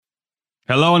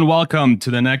Hello and welcome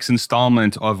to the next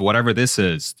installment of whatever this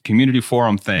is, community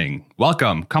forum thing.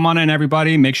 Welcome. Come on in,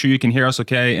 everybody. Make sure you can hear us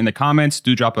okay in the comments.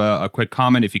 Do drop a quick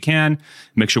comment if you can.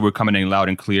 Make sure we're coming in loud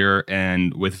and clear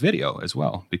and with video as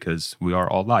well, because we are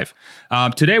all live.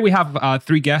 Today we have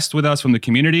three guests with us from the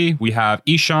community. We have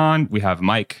Ishan, we have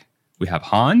Mike, we have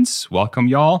Hans. Welcome,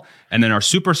 y'all. And then our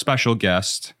super special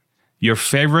guest, your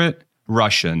favorite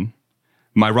Russian,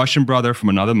 my Russian brother from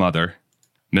another mother,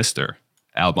 Mr.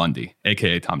 Al Bundy,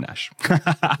 aka Tom Nash.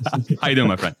 How you doing,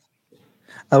 my friend?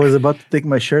 I was about to take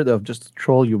my shirt off just to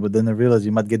troll you, but then I realized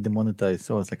you might get demonetized.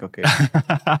 So I was like, okay.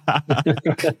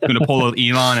 Gonna pull out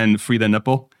Elon and free the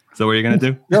nipple? Is that what you're gonna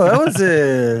do? Yo, that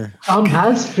was Tom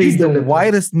has freed he's the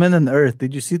whitest man on earth.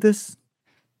 Did you see this?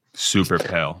 Super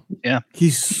pale. Yeah.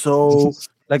 He's so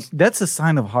like that's a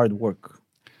sign of hard work.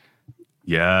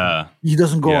 Yeah. He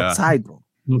doesn't go outside, bro.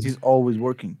 He's always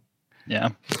working. Yeah.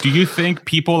 Do you think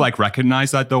people like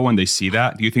recognize that though when they see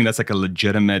that? Do you think that's like a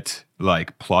legitimate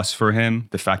like plus for him?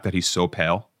 The fact that he's so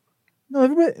pale? No,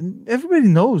 everybody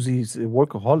knows he's a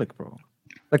workaholic, bro.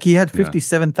 Like he had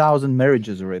 57,000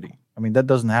 marriages already. I mean, that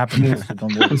doesn't happen if you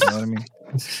don't work, you know what I mean?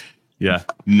 Yeah.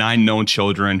 9 known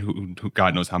children who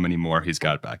God knows how many more he's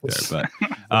got back there. But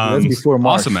that's before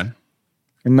Mars. Awesome, man.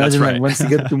 Imagine That's like once you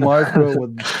get to Mars, bro,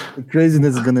 what the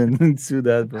craziness is gonna ensue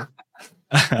that, bro.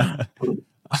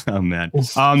 Oh man.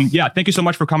 Yeah, thank you so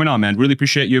much for coming on, man. Really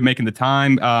appreciate you making the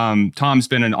time. Tom's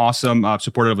been an awesome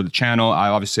supporter of the channel.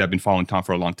 I've been following Tom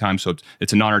for a long time, so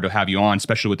it's an honor to have you on,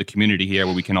 especially with the community here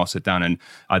where we can all sit down and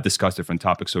discuss different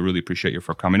topics. So really appreciate you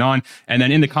for coming on. And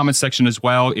then in the comments section as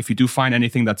well, if you do find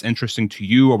anything that's interesting to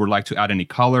you or would like to add any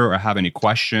color or have any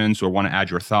questions or want to add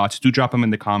your thoughts, do drop them in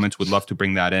the comments. Would love to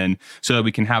bring that in so that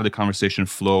we can have the conversation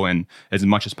flow and as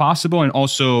much as possible and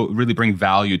also really bring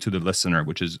value to the listener,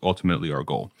 which is ultimately our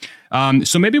goal.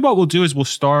 So maybe what we'll do is we'll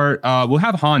start. We'll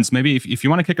have Hans. Maybe if you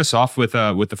want to kick us off with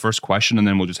the first question, and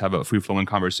then we'll just have a free flowing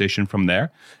conversation from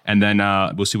there, and then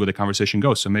we'll see where the conversation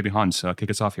goes. So maybe Hans, kick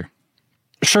us off here.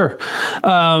 Sure.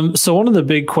 So one of the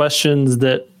big questions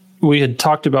that we had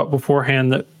talked about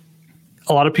beforehand that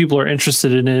a lot of people are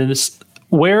interested in is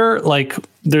where, like,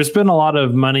 there's been a lot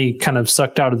of money kind of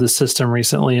sucked out of the system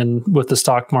recently, and with the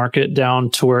stock market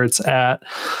down to where it's at.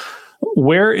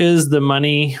 Where is the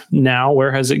money now?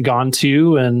 Where has it gone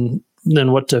to? And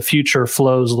then what do future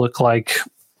flows look like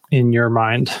in your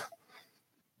mind?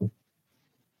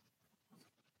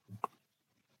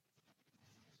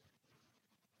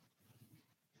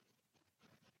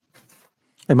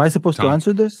 Am I supposed to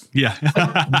answer this? Yeah.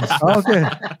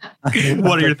 Okay.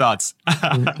 What are your thoughts?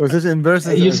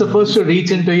 You're supposed to reach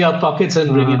into your pockets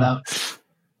and bring it out.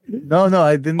 No,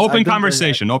 I didn't. Open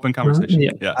conversation.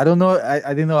 Yeah. I don't know. I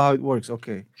didn't know how it works.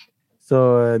 Okay.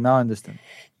 So now I understand.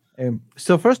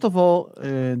 So first of all,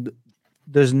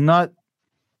 there's not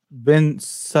been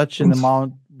such an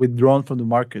amount withdrawn from the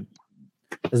market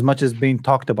as much as being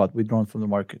talked about withdrawn from the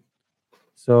market.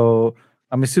 So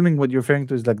I'm assuming what you're referring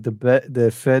to is like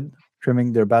the Fed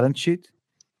trimming their balance sheet.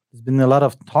 There's been a lot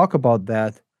of talk about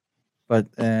that, but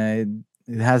it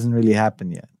hasn't really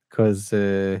happened yet because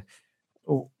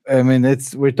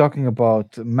we're talking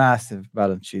about massive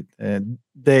balance sheet. You're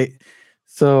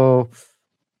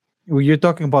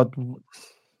talking about.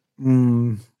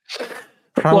 Well,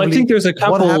 I think there's a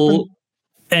couple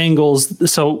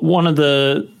angles. So one of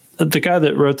the guy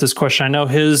that wrote this question, I know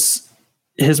his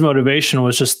motivation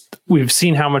was just we've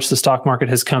seen how much the stock market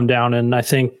has come down, and I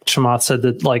think Chamath said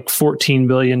that like $14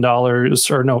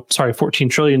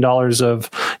 trillion of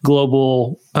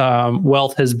global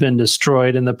wealth has been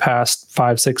destroyed in the past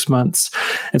 5-6 months,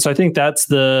 and so I think that's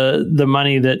the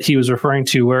money that he was referring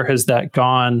to. Where has that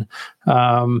gone?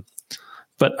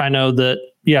 But I know that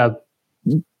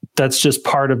that's just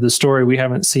part of the story. We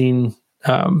haven't seen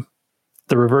the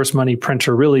reverse money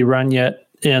printer really run yet.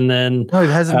 And then no, it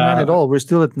hasn't run at all. We're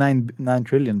still at 9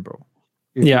 trillion, bro.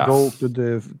 If you go to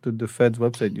the Fed's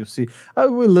website, you'll see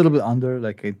we're a little bit under,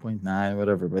 like 8.9,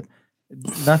 whatever, but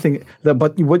nothing.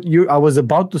 But I was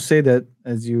about to say that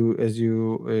as you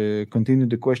continue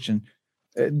the question,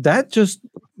 that just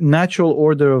natural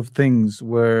order of things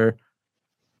where,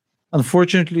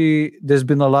 unfortunately, there's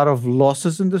been a lot of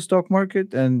losses in the stock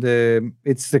market, and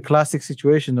it's the classic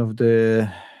situation of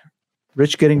the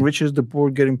rich getting richer, the poor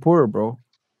getting poorer, bro.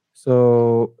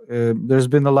 So there's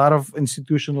been a lot of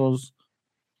institutionals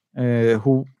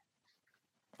who,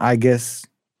 I guess,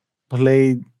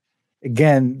 played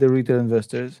again the retail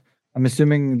investors. I'm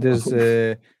assuming there's,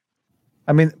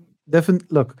 definitely.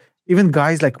 Look, even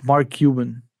guys like Mark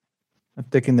Cuban have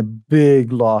taken a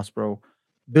big loss, bro.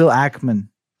 Bill Ackman,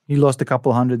 he lost a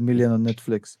couple $100 million on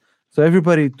Netflix. So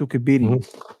everybody took a beating.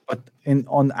 But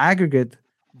on aggregate,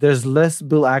 there's less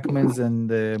Bill Ackmans and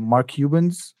Mark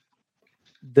Cubans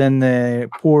than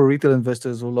poor retail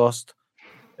investors who lost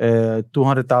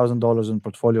 $200,000 in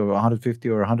portfolio, or 150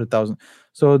 or 100,000.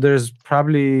 So there's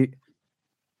probably,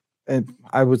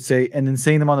 I would say, an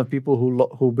insane amount of people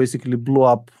who basically blew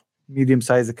up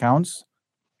medium-sized accounts,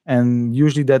 and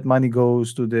usually that money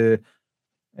goes to the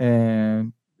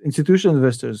institutional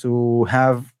investors who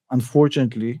have,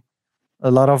 unfortunately, a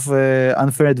lot of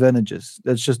unfair advantages.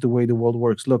 That's just the way the world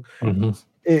works. Look,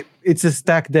 it's a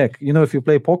stack deck. If you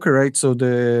play poker, right? So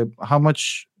how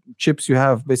much chips you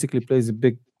have basically plays a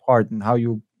big part in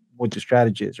what your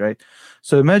strategy is, right?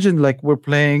 So imagine like we're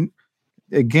playing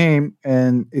a game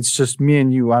and it's just me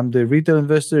and you. I'm the retail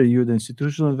investor, you're the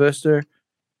institutional investor,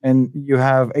 and you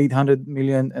have 800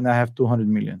 million and I have 200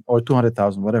 million or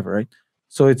 200,000, whatever, right?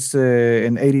 So it's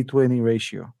an 80-20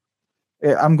 ratio.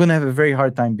 I'm going to have a very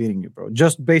hard time beating you, bro,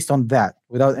 just based on that,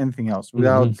 without anything else,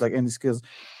 without like any skills.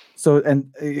 So,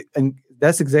 and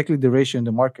that's exactly the ratio in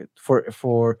the market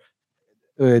for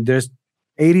there's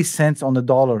 80 cents on the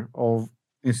dollar of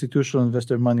institutional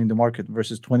investor money in the market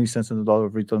versus 20 cents on the dollar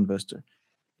of retail investor.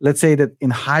 Let's say that in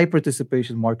high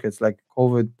participation markets like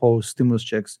COVID post stimulus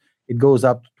checks, it goes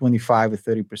up to 25 or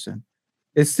 30%.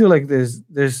 It's still like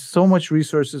there's so much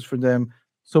resources for them,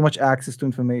 so much access to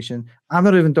information. I'm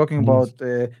not even talking about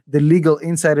the legal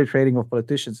insider trading of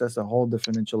politicians. That's a whole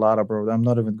different enchilada, bro. I'm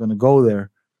not even going to go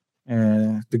there.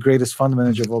 The greatest fund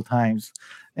manager of all times.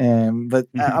 But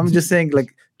I'm just saying,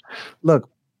 like, look,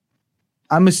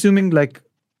 I'm assuming like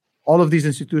all of these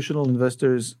institutional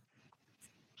investors,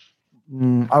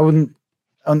 I wouldn't,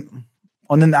 on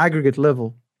an aggregate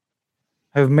level,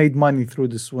 have made money through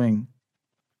the swing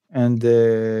and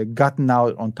gotten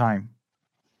out on time.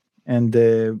 And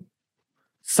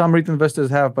some retail investors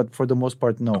have, but for the most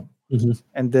part, no.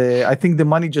 And I think the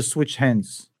money just switched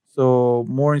hands. So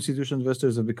more institutional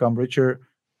investors have become richer,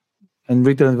 and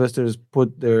retail investors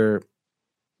put their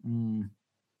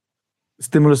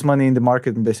stimulus money in the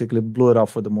market and basically blew it up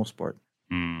for the most part.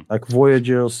 Like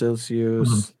Voyager,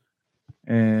 Celsius,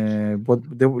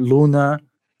 Luna.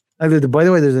 By the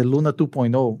way, there's a Luna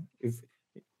 2.0.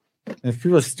 If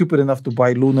you were stupid enough to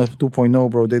buy Luna 2.0,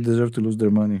 bro, they deserve to lose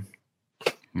their money.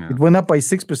 Yeah. It went up by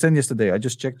 6% yesterday. I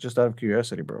just checked just out of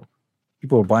curiosity, bro.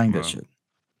 People are buying that shit.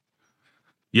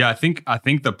 Yeah, I think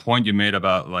the point you made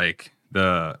about like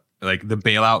the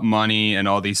bailout money and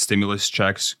all these stimulus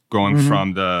checks going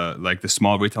from the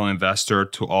small retail investor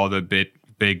to all the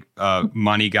big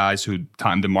money guys who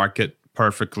timed the market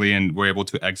perfectly and were able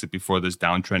to exit before this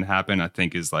downtrend happened, I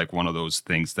think is like one of those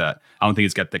things that I don't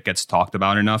think that gets talked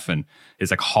about enough, and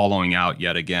is like hollowing out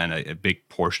yet again a big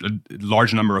portion, a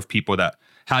large number of people that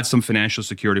had some financial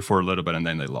security for a little bit and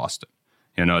then they lost it.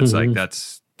 It's like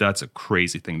that's a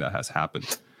crazy thing that has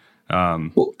happened.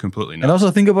 Completely nuts. And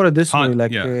also think about it this way,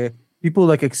 like people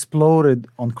like exploded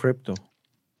on crypto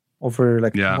over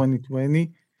like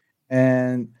 2020,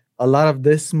 and a lot of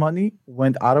this money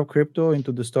went out of crypto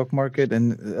into the stock market,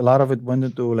 and a lot of it went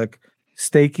into like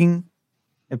staking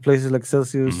in places like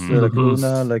Celsius, like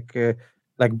Luna, like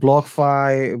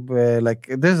BlockFi, like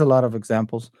there's a lot of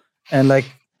examples. And like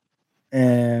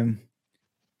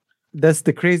that's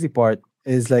the crazy part,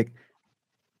 is like,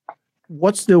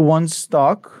 what's the one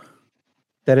stock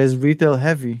that is retail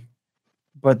heavy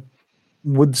but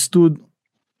withstood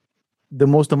the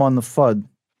most amount of FUD?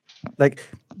 Like,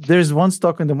 there's one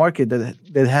stock in the market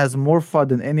that has more FUD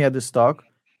than any other stock,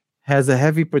 has a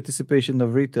heavy participation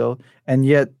of retail, and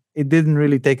yet it didn't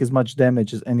really take as much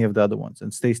damage as any of the other ones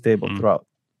and stay stable throughout.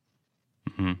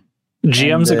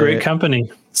 GM's a great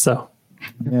company, so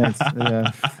yes,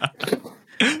 yeah.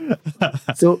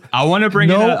 So I want to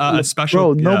bring in a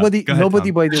special. Bro, nobody, Tom.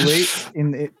 By the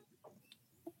way,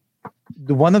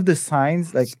 one of the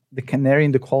signs, like the canary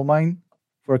in the coal mine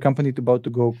for a company about to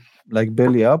go like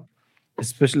belly up,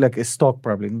 especially like a stock,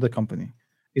 probably not the company,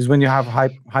 is when you have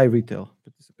high retail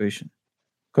participation,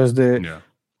 because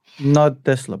not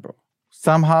Tesla, bro.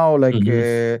 Somehow, like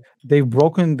they've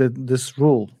broken this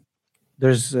rule.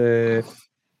 There's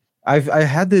I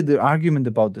had the argument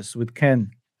about this with Ken,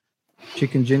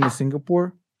 Chicken Gin in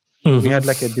Singapore. We had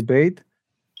like a debate.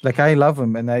 Like, I love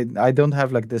him, and I don't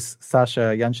have like this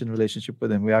Sasha Yanshin relationship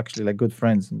with him. We're actually like good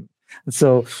friends. And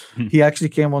so he actually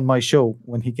came on my show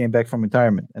when he came back from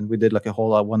retirement, and we did like a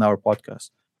whole 1 hour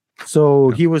podcast. So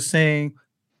he was saying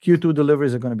Q2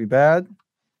 deliveries are going to be bad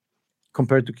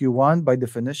compared to Q1 by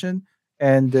definition,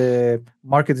 and the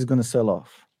market is going to sell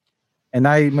off. And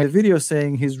I made a video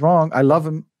saying he's wrong. I love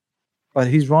him, but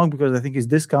he's wrong because I think he's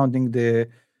discounting the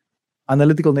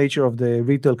analytical nature of the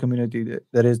retail community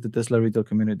that is the Tesla retail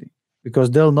community.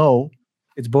 because they'll know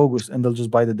it's bogus and they'll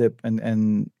just buy the dip,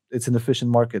 and it's an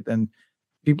efficient market. And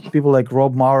people like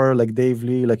Rob Maurer, like Dave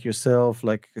Lee, like yourself,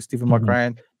 like Stephen Mark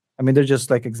Ryan, I mean, they're just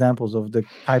like examples of the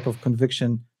type of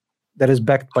conviction that is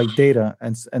backed by data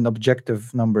and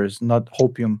objective numbers, not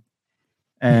hopium.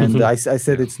 And I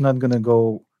said it's not going to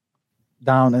go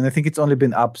down. And I think it's only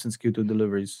been up since Q2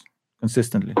 deliveries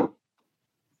consistently.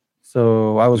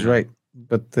 So I was right.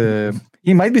 But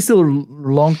he might be still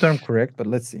long-term correct, but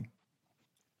let's see.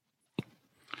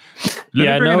 Let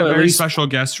me bring in a very special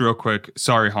guest real quick.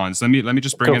 Sorry, Hans. Let me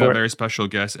just bring in a very special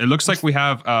guest. It looks like we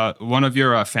have one of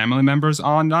your family members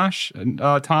on, Nash.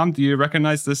 Tom, do you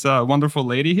recognize this wonderful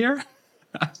lady here?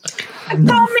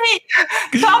 Tommy,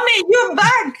 you're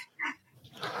back.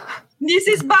 This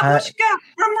is Babushka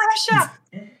from Russia.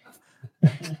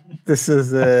 This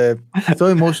is so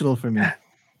emotional for me.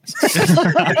 They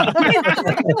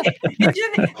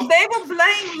were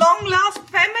playing Long Lost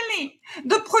Family.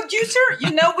 The producer,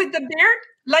 with the beard,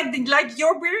 like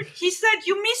your beard, he said,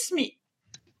 "You miss me."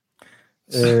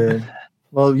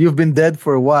 Well, you've been dead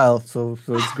for a while, so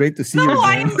it's great to see you again.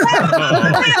 I am back.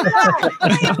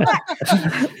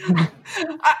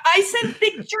 I sent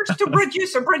pictures to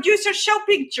producer. Producer, show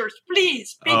pictures,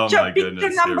 please. Picture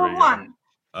number one.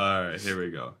 All right, here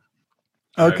we go.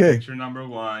 Okay. Picture number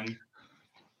one.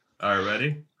 All right,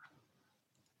 ready?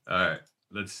 All right,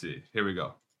 let's see. Here we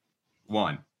go.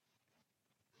 One.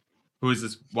 Who is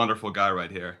this wonderful guy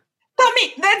right here?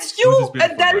 Tommy, that's you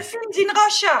at Dolphins in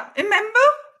Russia. Remember?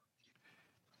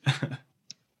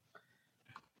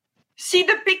 See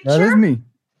the picture? That is me.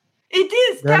 It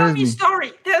is. Tell me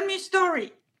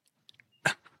story.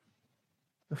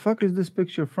 The fuck is this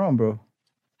picture from, bro?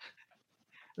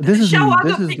 Show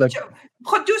other picture.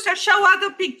 Producer, show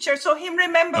other picture so him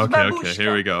remembers Babushka. Okay,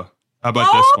 here we go. How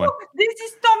about this one? This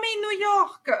is Tommy in New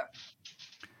York.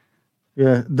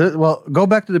 Yeah, well, go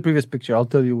back to the previous picture. I'll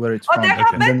tell you where it's from. There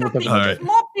are better pictures,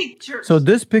 more pictures. So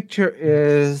this picture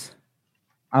is,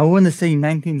 I want to say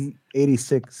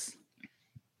 1986.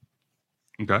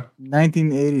 Okay.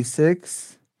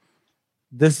 1986.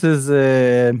 This is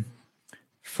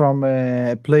from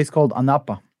a place called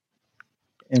Anapa.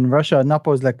 In Russia,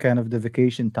 Anapa is like kind of the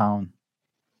vacation town.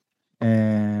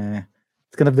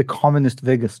 It's kind of the communist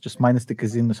Vegas, just minus the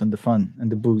casinos and the fun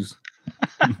and the booze.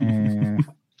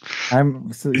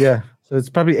 So it's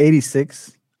probably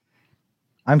 86.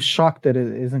 I'm shocked that it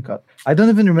isn't cut. I don't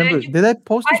even remember. Did I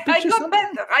post this picture?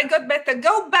 I got better.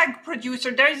 Go back,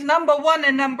 producer. There is number one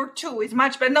and number two. It's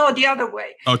much better. No, the other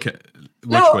way. Okay.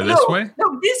 Which way? This way?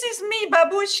 No, this is me,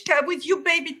 Babushka, with you,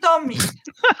 baby Tommy.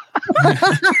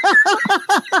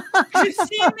 You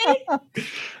see me?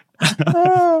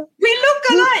 We look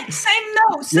alike. Same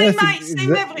nose, same eyes,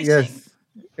 same everything. Yes,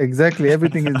 exactly.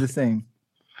 Everything is the same.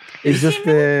 It's just,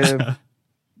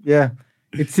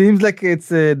 It seems like it's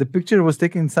the picture was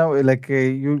taken some like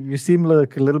you seem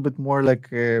like a little bit more like.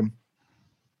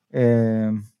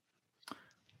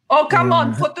 Oh, come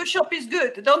on! Photoshop is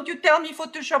good. Don't you tell me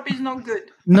Photoshop is not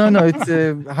good. No, it's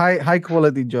a high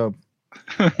quality job.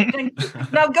 Thank you.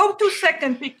 Now go to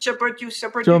second picture,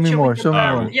 producer. Show me more.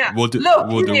 Yeah. We'll do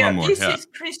one more. This is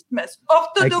Christmas.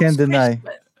 Orthodox I can't deny.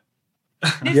 Christmas.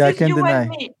 This is you and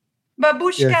me.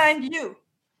 Babushka and you.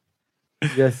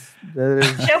 Yes, that is.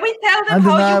 Shall we tell them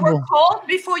how you were called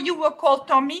before you were called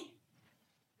Tommy?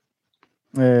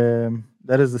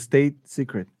 That is a state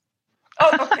secret. Oh,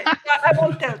 okay. I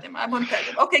won't tell them.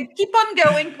 Okay, keep on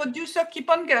going, producer. Keep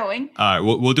on going. All right,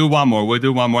 we'll do one more. And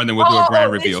then we'll do a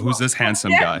grand reveal. Who's this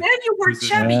handsome guy? There you were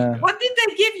chubby. What did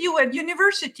they give you at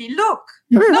university? Look,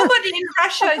 nobody in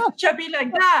Russia is chubby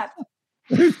like that.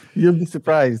 You'll be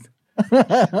surprised.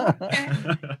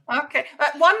 Okay.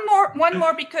 One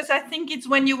more, because I think it's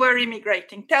when you were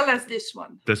immigrating. Tell us this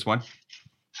one. This one?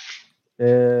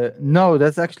 No,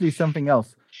 that's actually something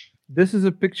else. This is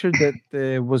a picture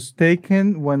that was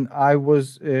taken when I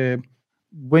was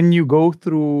when you go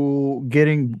through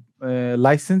getting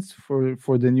license for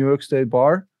the New York State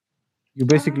Bar. You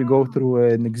basically go through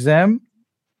an exam,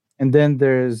 and then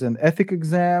there's an ethic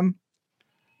exam,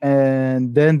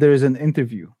 and then there's an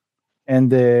interview.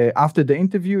 And after the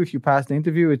interview, if you pass the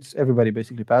interview, it's everybody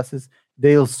basically passes.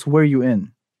 They'll swear you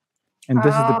in, and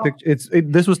this is the picture.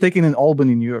 This was taken in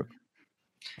Albany, New York.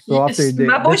 So yes,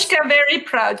 Babushka, very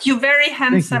proud. You very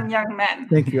handsome young man.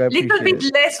 Thank you. I little bit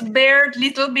less beard,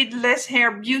 little bit less hair.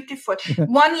 Beautiful.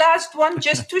 One last one,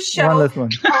 just to show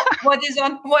what is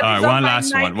on. One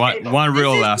last one. One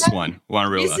real last one.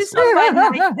 This is on my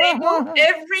night table.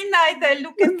 Every night I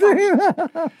look at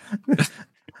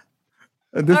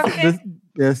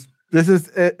Yes. This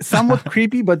is somewhat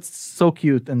creepy, but so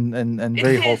cute and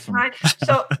very wholesome. Right?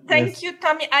 So thank you,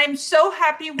 Tommy. I'm so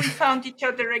happy we found each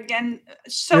other again.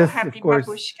 So happy,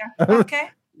 Babushka. Okay.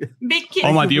 Big kiss.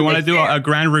 Oma, do you want to do a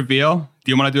grand reveal?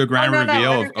 Do you want to do a grand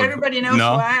reveal? Everybody knows who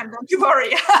I am. Don't you worry.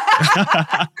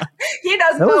 He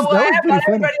doesn't know who I am, but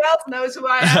everybody else knows who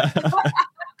I am.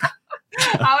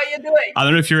 How are you doing? I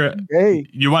don't know if you're. Hey,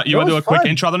 you want to do a quick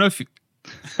intro? I don't know if.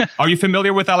 Are you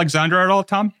familiar with Alexandra at all,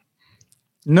 Tom?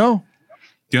 No.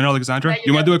 Do you know Alexandra?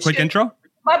 You want to do a quick intro?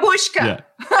 Babushka.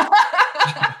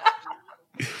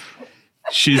 Yeah.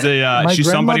 She's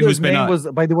somebody who's been. My grandmother's name was,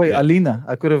 by the way, Alina.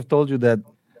 I could have told you that.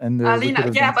 And Alina,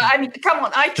 but I mean, come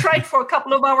on. I tried for a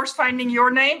couple of hours finding your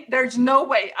name. There's no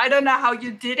way. I don't know how you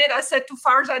did it. I said to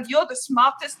Farzad, you're the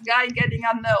smartest guy getting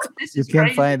unknown. This is crazy. You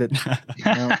can't find it.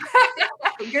 No.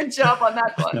 Good job on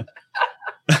that one.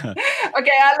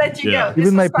 Okay, I'll let you go.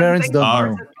 Even my parents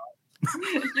don't know.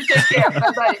 You take care.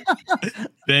 Bye-bye.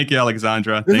 Thank you,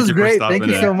 Alexandra. This is great. Thank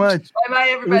you so much. Bye-bye,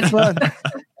 everybody. It was fun.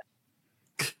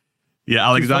 Yeah,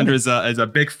 Alexandra is a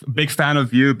big fan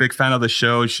of you, big fan of the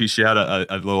show. She had a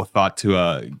little thought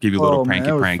to give you a little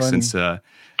prank since a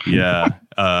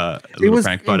little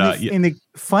prank, but in a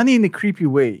funny in a creepy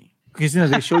way, because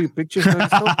they show you pictures and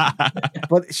stuff.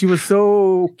 But she was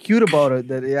so cute about it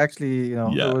that it actually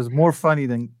it was more funny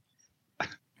than.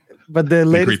 But the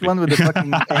latest one with the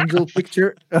fucking angel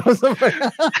picture.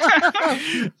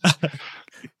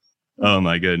 Oh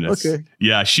my goodness! Okay.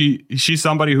 Yeah, she's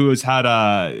somebody who has had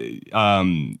a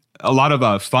lot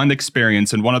of fun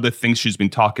experience, and one of the things she's been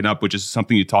talking up, which is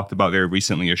something you talked about very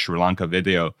recently, your Sri Lanka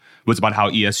video, was about how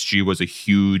ESG was a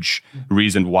huge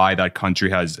reason why that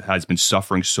country has been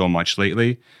suffering so much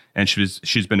lately, and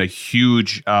she's been a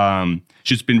huge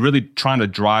she's been really trying to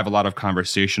drive a lot of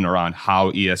conversation around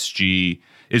how ESG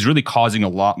is really causing a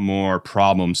lot more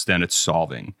problems than it's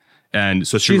solving. And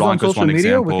so Sri Lanka is one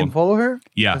example. We can follow her.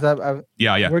 Yeah.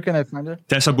 Yeah. Where can I find her?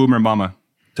 Tessa Boomer Mama.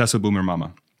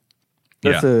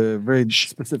 That's a very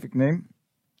specific name.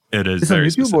 It is. Is it on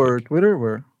YouTube specific. Or Twitter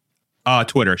or?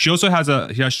 Twitter. She also has a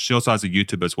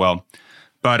YouTube as well.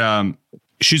 But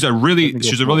she's a really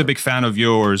big fan of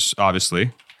yours,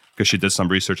 obviously, because she did some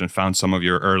research and found some of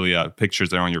your early pictures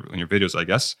there on your videos, I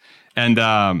guess. And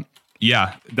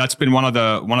that's been one of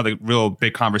the real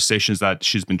big conversations that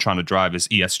she's been trying to drive is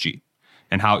ESG,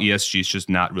 and how ESG is just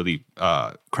not really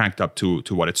cranked up to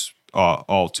what it's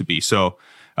all to be. So,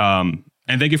 and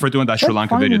thank you for doing that Sri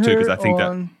Lanka video too, because I think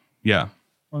on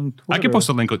I can post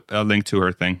a link to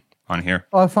her thing on here.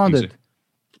 Oh, I found it.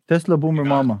 Tesla Boomer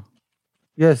Mama.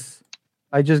 Yes,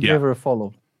 I just gave her a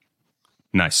follow.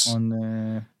 Nice.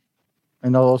 And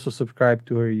I'll also subscribe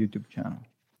to her YouTube channel.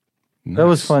 Nice. That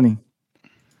was funny.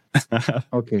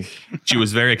 Okay. She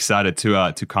was very excited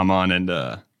to come on and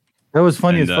that was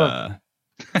funny as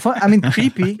fuck. I mean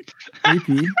creepy,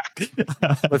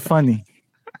 but funny.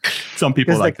 Some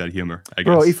people like that humor, I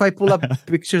guess. Bro, if I pull up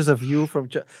pictures of you from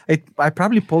I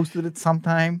probably posted it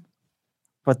sometime,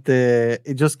 but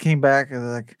it just came back and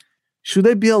like, should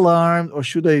I be alarmed or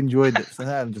should I enjoy this?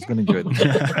 I'm just gonna enjoy it.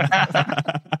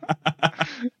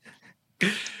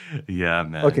 Yeah,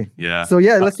 man. Okay. Yeah. So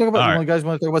let's talk about. You guys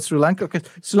want to talk about Sri Lanka? Okay,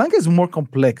 Sri Lanka is more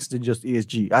complex than just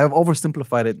ESG. I have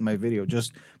oversimplified it in my video,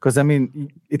 just because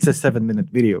it's a 7-minute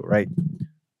video, right?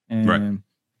 Right.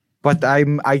 But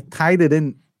I tied it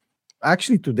in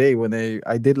actually today when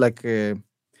I did like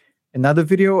another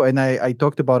video and I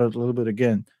talked about it a little bit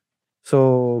again.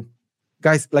 So,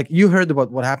 guys, like you heard about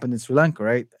what happened in Sri Lanka,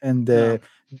 right? And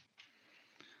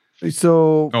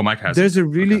so Mike has. There's a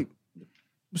really.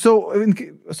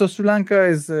 Okay. So Sri Lanka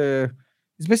is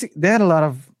basically they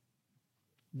have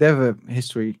a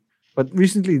history, but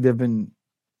recently they've been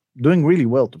doing really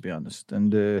well, to be honest.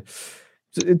 And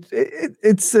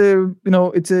it's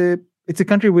a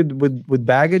country with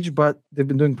baggage, but they've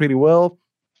been doing pretty well.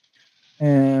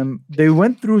 And they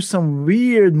went through some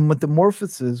weird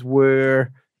metamorphoses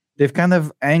where they've kind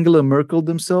of Angela Merkel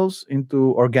themselves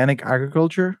into organic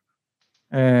agriculture,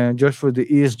 just for the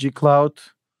ESG clout.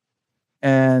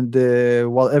 And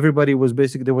while everybody was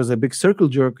there was a big circle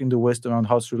jerk in the West around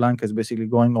how Sri Lanka is basically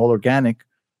going all organic,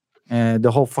 and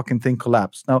the whole fucking thing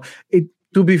collapsed. Now,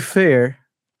 to be fair,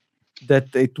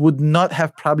 that it would not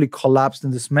have probably collapsed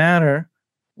in this manner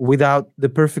without the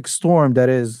perfect storm that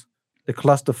is the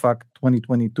clusterfuck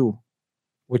 2022,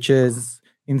 which is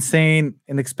insane,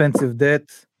 inexpensive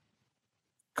debt,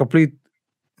 complete,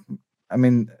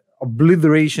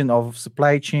 obliteration of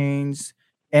supply chains,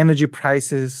 energy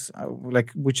prices,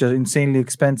 which are insanely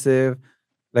expensive,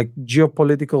 like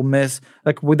geopolitical mess,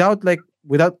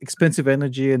 without expensive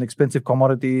energy and expensive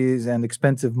commodities and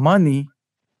expensive money,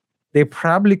 they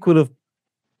probably could have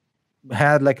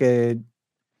had like a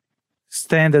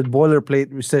standard boilerplate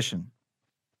recession,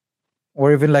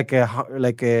 or even like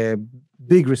a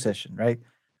big recession, right?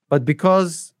 But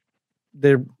because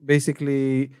they're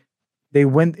basically they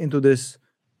went into this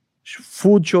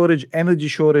food shortage, energy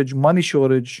shortage, money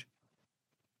shortage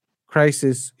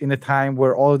crisis in a time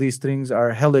where all these things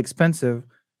are hella expensive,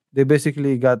 they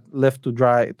basically got left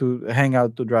to hang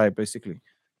out to dry, basically.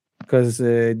 Because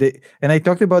they and I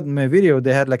talked about in my video,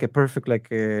 they had like a perfect like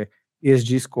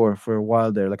ESG score for a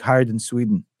while there, like higher than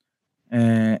Sweden,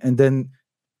 and then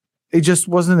it just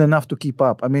wasn't enough to keep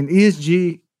up. I mean,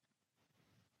 ESG,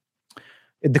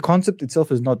 the concept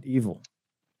itself is not evil.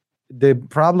 The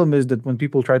problem is that when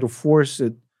people try to force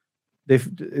it,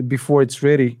 before it's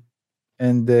ready,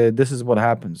 and this is what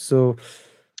happens. So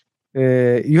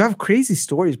you have crazy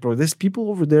stories, bro. There's people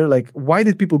over there. Like, why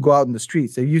did people go out in the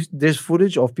streets? There's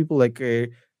footage of people like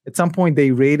at some point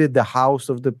they raided the house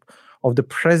of the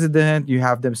president. You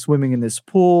have them swimming in this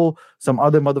pool. Some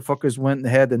other motherfuckers went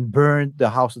ahead and burned the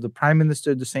house of the prime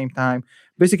minister at the same time.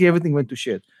 Basically, everything went to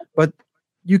shit. But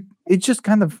it's just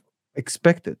kind of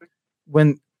expected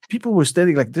when people were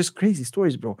standing like there's crazy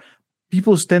stories, bro.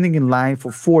 People standing in line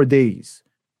for 4 days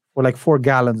for like 4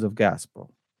 gallons of gas, bro.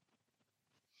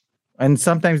 And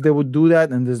sometimes they would do that,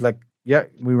 and there's like, yeah,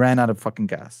 we ran out of fucking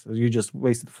gas. You just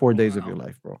wasted 4 days of your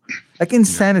life, bro. Like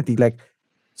insanity. Like,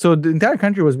 so the entire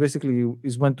country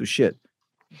went to shit.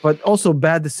 But also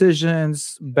bad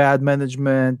decisions, bad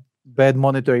management, bad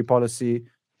monetary policy.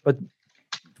 But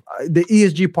the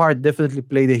ESG part definitely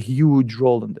played a huge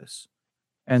role in this.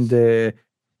 And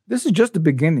this is just the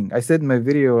beginning. I said in my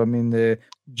video, I mean,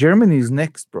 Germany is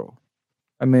next, bro.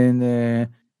 I mean,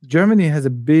 Germany has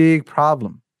a big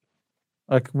problem.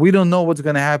 Like, we don't know what's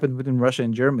going to happen between Russia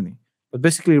and Germany. But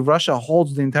basically, Russia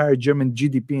holds the entire German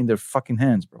GDP in their fucking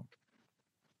hands, bro.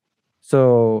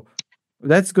 So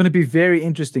that's going to be very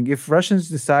interesting. If Russians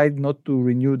decide not to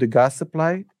renew the gas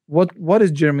supply, what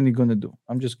is Germany going to do?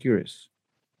 I'm just curious.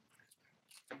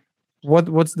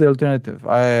 What's the alternative?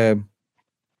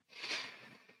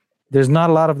 There's not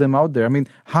a lot of them out there. I mean,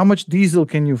 how much diesel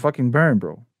can you fucking burn,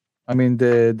 bro? I mean,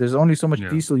 there's only so much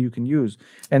diesel you can use.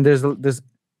 And there's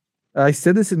I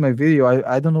said this in my video.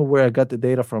 I don't know where I got the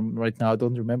data from right now. I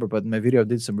don't remember, but in my video I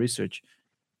did some research.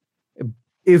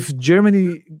 If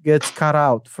Germany gets cut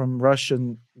out from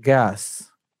Russian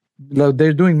gas,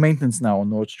 they're doing maintenance now on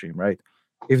Nord Stream, right?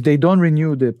 If they don't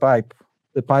renew the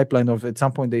pipeline, or at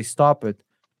some point they stop it,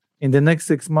 in the next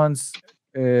 6 months,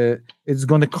 it's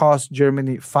going to cost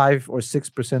Germany 5 or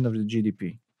 6% of the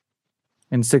GDP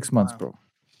in 6 months, bro.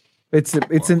 It's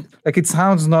like, it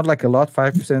sounds not like a lot.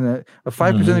 5%,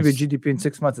 5% of your GDP in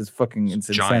 6 months is fucking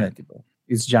insanity, bro.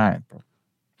 It's giant, bro.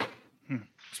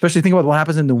 Especially think about what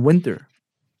happens in the winter.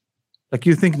 Like,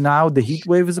 you think now the heat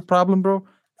wave is a problem, bro?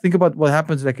 Think about what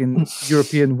happens like in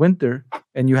European winter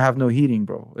and you have no heating,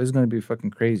 bro. It's gonna be fucking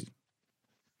crazy.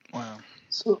 Wow.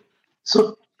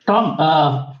 So Tom,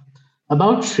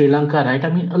 about Sri Lanka, right? I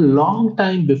mean, a long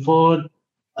time before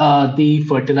the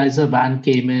fertilizer ban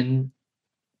came in,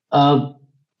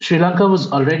 Sri Lanka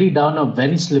was already down a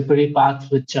very slippery path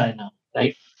with China,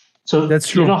 right? So that's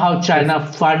true. You know how China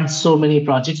funds so many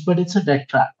projects, but it's a debt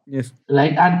trap. Yes.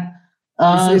 Right. And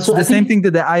it's the same thing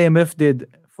that the IMF did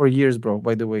for years, bro,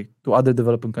 by the way, to other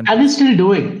developing countries. And it's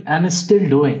still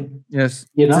doing. Yes.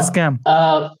 It's a scam.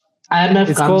 IMF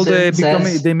it's called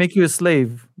they make you a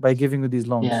slave by giving you these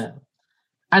loans. Yeah.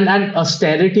 And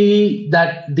austerity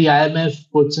that the IMF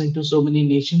puts into so many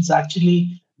nations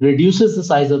actually reduces the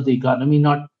size of the economy,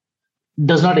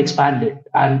 does not expand it.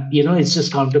 And, it's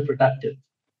just counterproductive.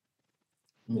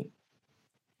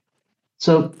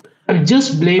 So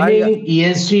just blaming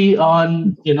ESG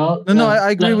on, No,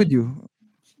 I agree with you.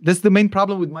 That's the main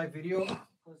problem with my video.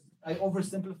 I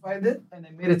oversimplified it and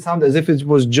I made it sound as if it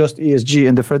was just ESG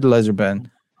and the fertilizer ban.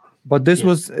 But this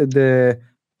was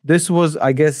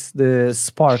I guess, the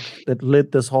spark that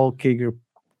lit this whole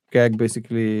gag,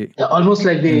 basically. Almost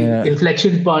like the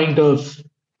inflection point of,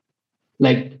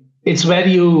 like, it's where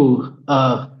you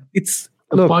it's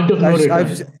a point of no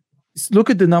return. Look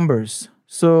at the numbers.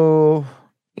 So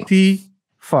tea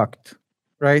fucked,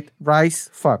 right? Rice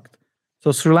fucked.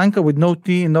 So Sri Lanka with no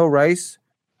tea and no rice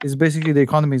is basically, the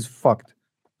economy is fucked.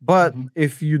 But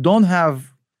if you don't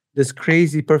have this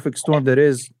crazy perfect storm that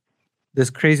is this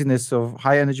craziness of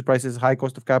high energy prices, high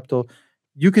cost of capital,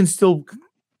 you can still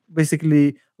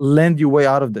basically lend your way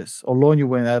out of this or loan your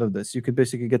way out of this. You could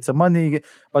basically get some money,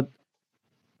 but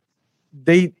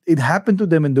it happened to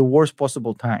them in the worst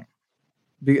possible time.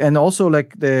 And also,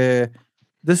 like,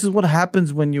 this is what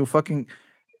happens when you fucking,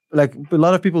 like, a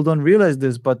lot of people don't realize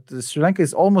this, but Sri Lanka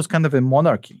is almost kind of a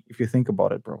monarchy if you think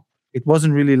about it, bro. It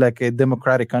wasn't really like a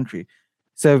democratic country.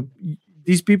 So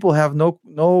these people have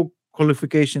no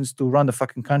qualifications to run the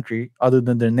fucking country other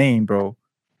than their name, bro.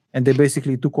 And they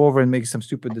basically took over and make some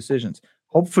stupid decisions.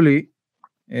 Hopefully,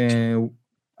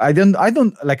 I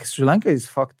don't like Sri Lanka is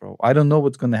fucked, bro. I don't know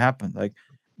what's gonna happen. Like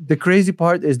the crazy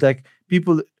part is like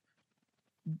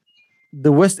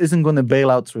the West isn't gonna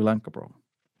bail out Sri Lanka, bro.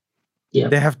 Yeah.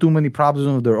 They have too many problems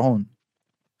of their own,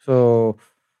 so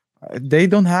they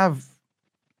don't have.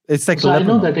 It's like So I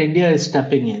know Lebanon. that India is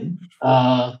stepping in.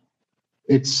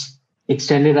 It's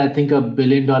extended, I think, $1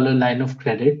 billion line of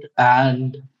credit,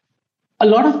 and a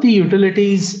lot of the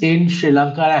utilities in Sri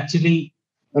Lanka are actually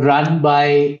run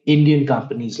by Indian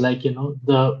companies, like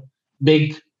the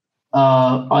big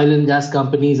oil and gas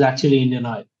companies, actually Indian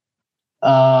Oil.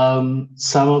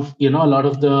 Some of a lot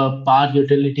of the power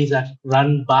utilities are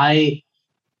run by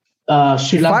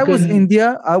Sri If I was Lankan.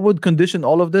 India, I would condition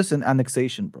all of this in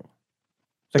annexation, bro.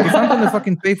 Like if I'm gonna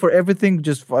fucking pay for everything,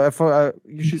 just for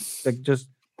you should like just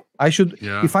I should.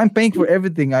 Yeah. If I'm paying for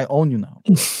everything, I own you now.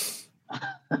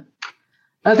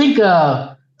 I think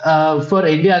for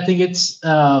India, I think it's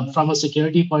from a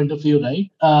security point of view, right?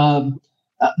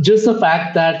 Just the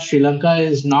fact that Sri Lanka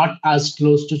is not as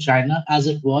close to China as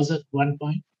it was at one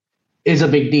point is a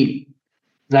big deal,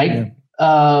 right?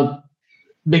 Yeah.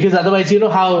 Because otherwise, you know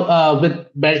how with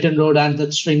Belt and Road and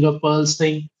the string of pearls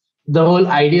thing, the whole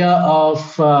idea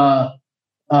of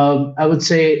I would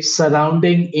say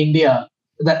surrounding India,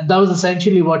 that was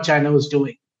essentially what China was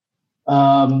doing,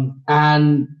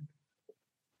 and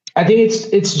I think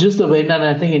it's just the win, and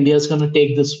I think India is going to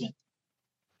take this win.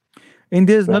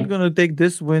 India is Right. not going to take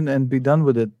this win and be done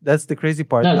with it. That's the crazy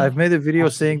part. No, no. I've made a video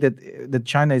Absolutely. saying that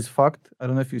China is fucked. I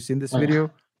don't know if you've seen this Oh, yeah.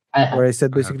 video I have. where I said I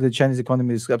have. basically the Chinese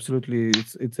economy is absolutely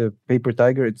it's a paper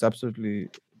tiger. It's absolutely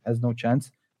has no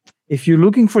chance. If you're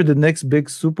looking for the next big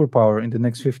superpower in the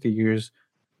next 50 years,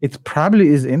 it probably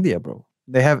is India, bro.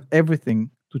 They have everything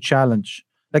to challenge.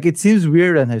 Like it seems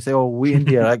weird, and I say, "Oh, we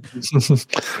India." Like,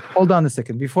 hold on a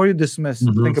second before you dismiss.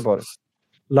 Mhm. Think about it.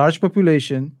 Large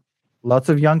population, lots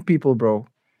of young people, bro.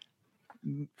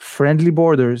 Friendly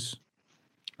borders,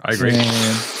 I agree.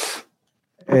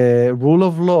 and rule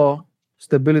of law,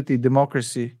 stability,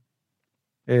 democracy.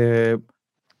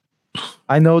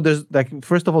 I know there's like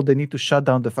first of all they need to shut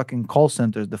down the fucking call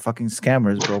centers, the fucking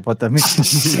scammers, bro. But I mean,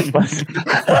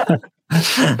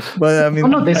 but I mean, Oh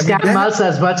no, they I mean, scam they- us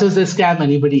as much as they scam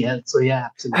anybody else. So yeah,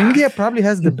 absolutely. India probably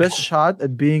has the best shot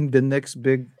at being the next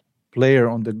big player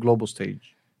on the global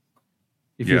stage.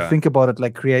 If you Yeah. think about it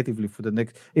like creatively for the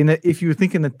next, if you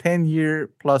think in a 10-year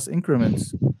plus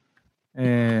increments,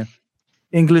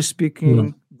 English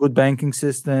speaking, good banking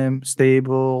system,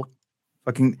 stable,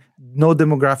 fucking no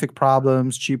demographic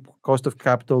problems, cheap cost of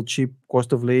capital, cheap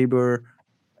cost of labor,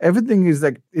 everything is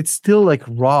like it's still like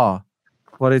raw,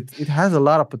 but it has a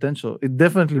lot of potential. It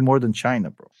definitely more than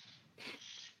China, bro.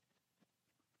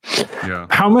 Yeah.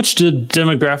 How much did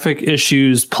demographic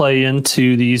issues play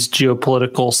into these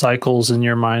geopolitical cycles in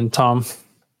your mind, Tom?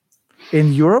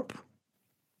 In Europe,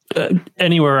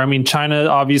 Anywhere. I mean, China,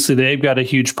 obviously, they've got a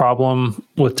huge problem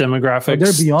with demographics.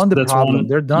 they're beyond the That's problem. one.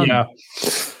 They're done. Yeah.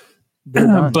 They're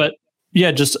done. But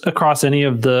yeah, just across any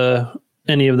of the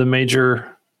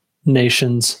major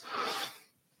nations.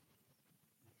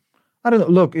 I don't know.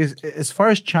 Look, as far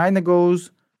as China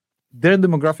goes, their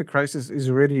demographic crisis is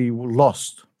already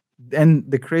lost. And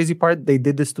the crazy part, they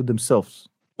did this to themselves.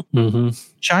 Mm-hmm.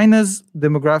 China's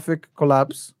demographic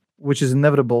collapse, which is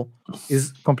inevitable,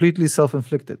 is completely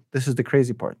self-inflicted. This is the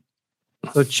crazy part.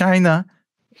 So China,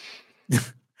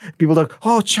 people are like,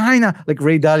 oh, China, like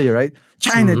Ray Dalio, right?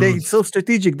 China, they so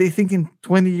strategic. They think in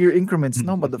 20-year increments.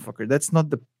 No, motherfucker, that's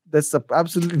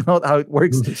absolutely not how it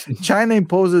works. China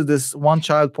imposes this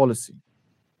one-child policy.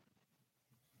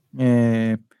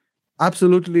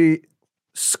 Absolutely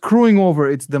screwing over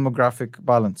its demographic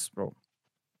balance, bro.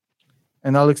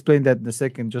 And I'll explain that in a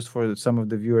second, just for some of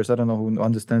the viewers. I don't know who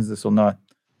understands this or not.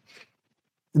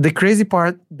 The crazy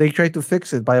part, they tried to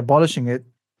fix it by abolishing it.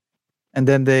 And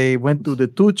then they went to the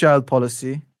two-child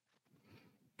policy.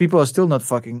 People are still not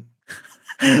fucking.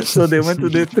 So they went to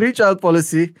the three-child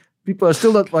policy. People are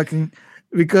still not fucking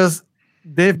because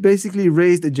they've basically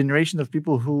raised a generation of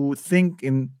people who think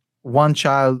in one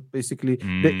child, basically.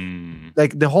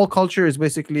 Like the whole culture is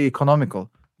basically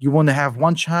economical. You want to have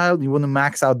one child, you want to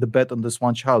max out the bet on this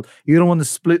one child. You don't want to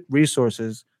split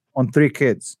resources on 3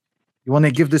 kids. You want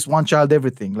to give this one child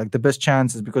everything, like the best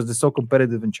chances, because they're so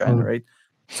competitive in China, right?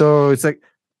 So it's like,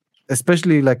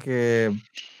 especially like in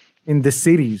the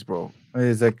cities, bro.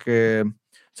 It's like,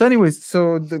 so anyways,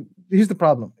 here's the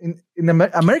problem. In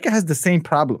America has the same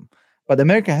problem, but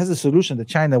America has a solution that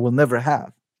China will never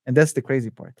have. And that's the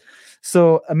crazy part.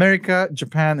 So America,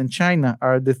 Japan, and China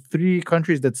are the three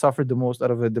countries that suffered the most out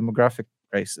of a demographic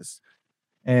crisis.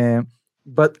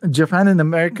 But Japan and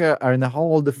America are in a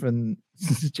whole different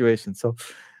situation. So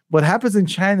what happens in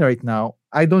China right now,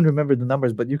 I don't remember the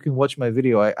numbers, but you can watch my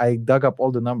video. I dug up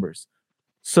all the numbers.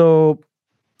 So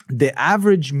the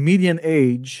average median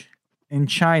age in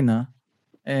China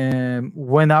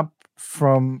went up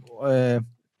from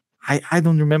I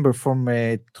don't remember, from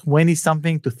 20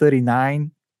 something to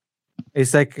 39.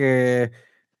 It's like there's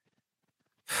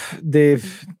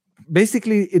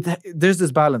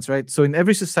this balance, right? So in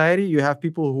every society you have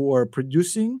people who are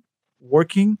producing,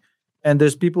 working, and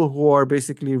there's people who are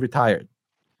basically retired.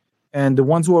 And the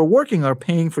ones who are working are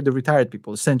paying for the retired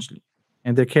people essentially,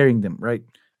 and they're carrying them, right?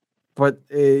 But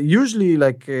usually,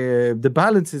 like the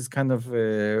balance is kind of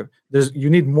you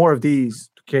need more of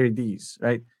these to carry these,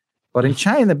 right? But in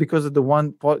China, because of the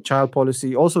one-child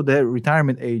policy, also their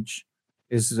retirement age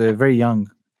is very young.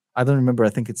 I don't remember. I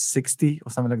think it's 60 or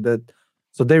something like that.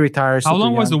 So they retire. How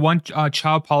long was the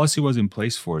one-child policy was in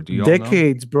place for? Do you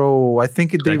decades, bro? I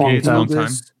think decades, a long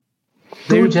time.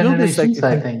 Two generations,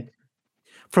 I think.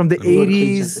 From the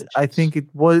 80s, I think it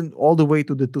went all the way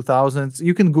to the 2000s.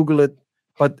 You can Google it,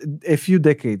 but a few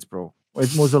decades, bro.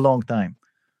 It was a long time.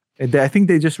 I think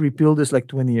they just repealed this like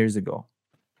 20 years ago.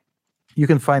 You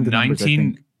can find the numbers,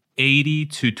 1980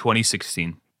 to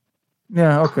 2016.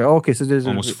 Yeah, okay. So there's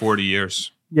almost 40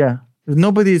 years. Yeah.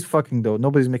 Nobody's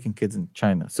making kids in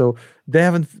China. So they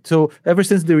haven't. So ever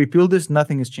since they repealed this,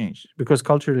 nothing has changed because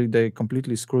culturally they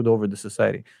completely screwed over the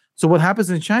society. So what happens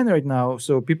in China right now?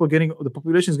 So the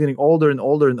population is getting older and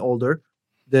older and older.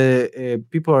 The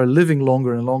people are living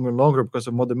longer and longer and longer because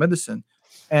of modern medicine,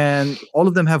 and all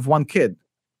of them have one kid.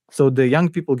 So the young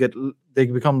people they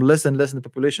become less and less in the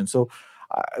population. So,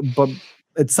 but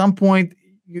at some point,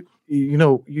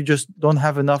 you just don't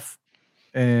have enough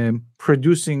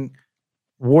producing,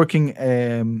 working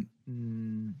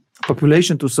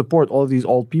population to support all these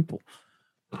old people.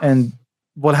 And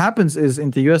what happens is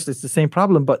in the US, it's the same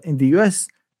problem. But in the US,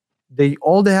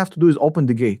 all they have to do is open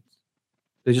the gate.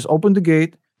 They just open the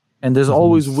gate, and there's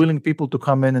always willing people to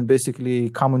come in and basically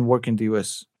come and work in the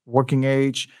US. Working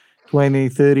age, 20,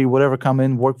 30, whatever, come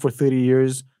in, work for 30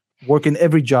 years, work in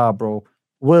every job, bro.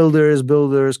 Welders,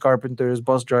 builders, carpenters,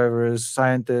 bus drivers,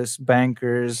 scientists,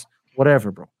 bankers,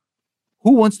 whatever, bro.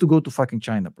 Who wants to go to fucking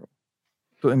China, bro,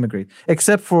 to immigrate?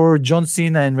 Except for John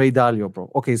Cena and Ray Dalio, bro.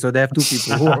 Okay, so they have two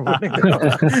people who are willing to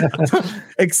go.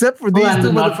 Except for these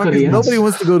two motherfuckers, nobody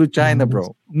wants to go to China,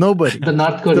 bro. Nobody. The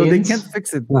North Koreans. So they can't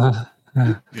fix it.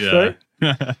 Yeah.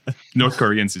 North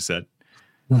Koreans, you said.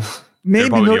 Maybe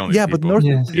North, yeah, but North,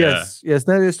 yeah. yes,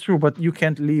 that is true. But you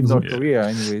can't leave North Korea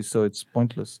anyway, so it's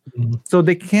pointless. So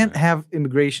they can't have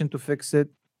immigration to fix it,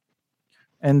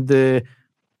 and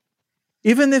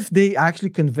even if they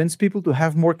actually convince people to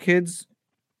have more kids,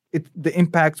 the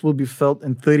impacts will be felt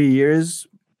in 30 years.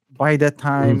 By that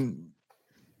time,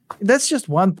 that's just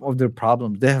one of their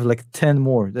problems. They have like 10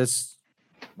 more. They're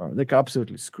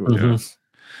absolutely screwed. Yeah.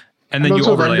 And then you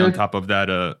overlay on top of that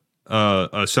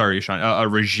sorry, Ishan, a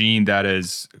regime that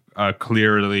is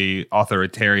clearly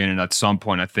authoritarian, and at some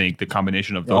point, I think the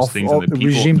combination of those things and the people,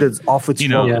 regime that's off its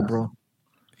rocker, bro.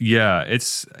 Yeah, it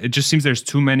just seems there's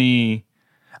too many.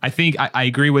 I think I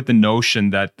agree with the notion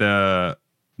that the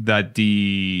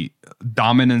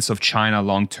dominance of China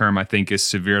long term, I think, is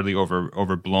severely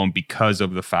overblown because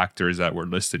of the factors that were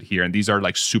listed here, and these are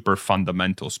like super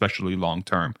fundamental, especially long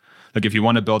term. Like if you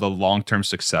want to build a long term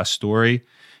success story,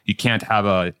 you can't have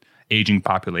a aging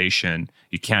population.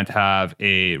 You can't have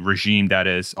a regime that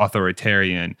is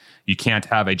authoritarian. You can't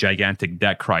have a gigantic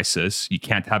debt crisis. You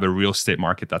can't have a real estate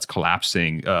market that's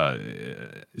collapsing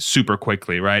super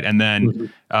quickly, right? And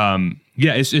then,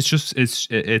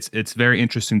 it's very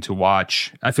interesting to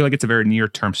watch. I feel like it's a very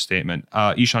near-term statement.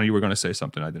 Ishan, you were going to say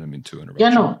something. I didn't mean to interrupt. Yeah,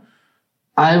 no.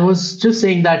 I was just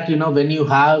saying that, when you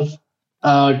have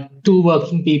two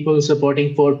working people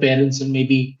supporting four parents and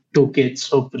maybe two kids,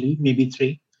 hopefully, maybe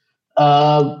three,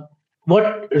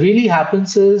 what really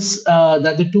happens is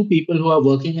that the two people who are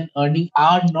working and earning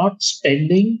are not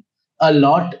spending a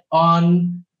lot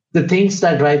on the things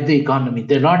that drive the economy.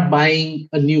 They're not buying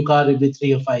a new car every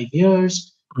 3 or 5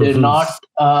 years. They're not,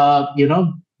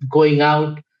 going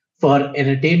out for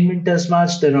entertainment as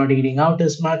much. They're not eating out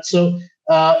as much. So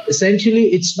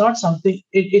essentially, it's not something.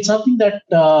 It's something that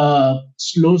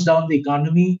slows down the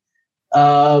economy.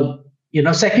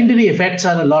 Secondary effects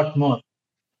are a lot more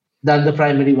than the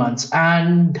primary ones.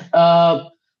 And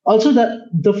also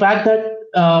the fact that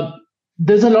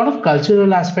there's a lot of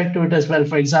cultural aspect to it as well.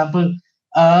 For example,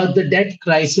 the debt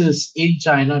crisis in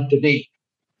China today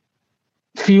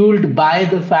fueled by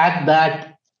the fact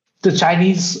that the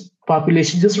Chinese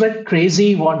population just went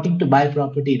crazy wanting to buy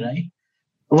property, right?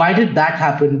 Why did that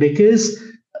happen? Because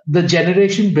the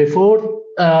generation before,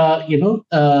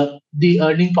 the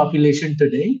earning population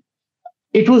today,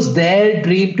 it was their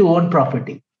dream to own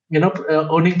property.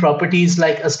 Owning property is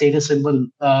like a status symbol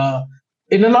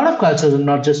in a lot of cultures, and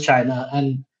not just China.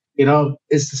 And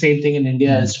it's the same thing in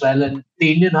India as well. And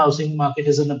the Indian housing market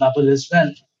is in a bubble as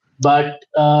well. But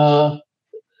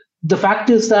the fact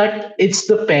is that it's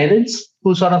the parents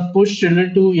who sort of push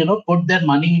children to put their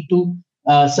money into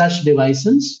such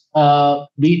devices,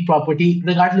 be it property,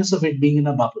 regardless of it being in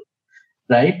a bubble,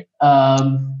 right?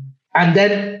 And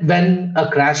then when a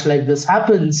crash like this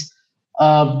happens,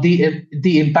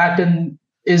 the impact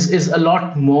is a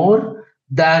lot more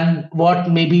than what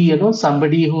maybe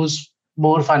somebody who's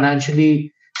more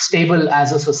financially stable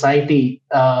as a society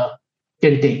can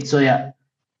take. So yeah,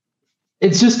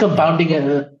 it's just compounding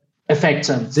effects.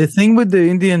 The thing with the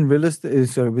Indian real estate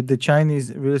is with the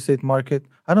Chinese real estate market.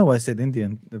 I don't know why I said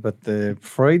Indian, but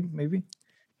Freud maybe.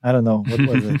 I don't know what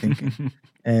was I thinking.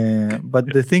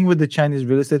 But the thing with the Chinese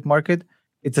real estate market,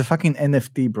 it's a fucking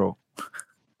NFT, bro.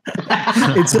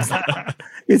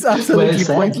 It's absolutely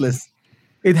pointless.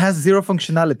 It has zero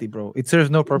functionality, bro. It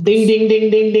serves no purpose. Ding ding ding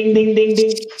ding ding ding ding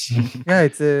ding. Yeah,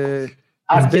 it's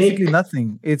basically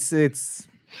nothing. It's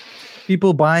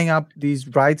people buying up these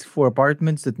rights for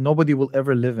apartments that nobody will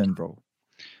ever live in, bro.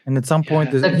 And at some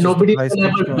point, that nobody will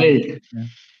ever build. Yeah.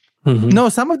 Mm-hmm. No,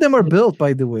 some of them are built,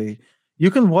 by the way. You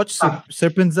can watch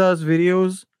Serpinza's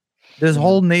videos. There's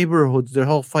whole neighborhoods, their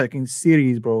whole fucking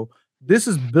cities, bro. This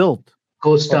is built.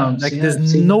 Ghost towns. Like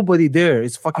there's nobody there.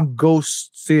 It's fucking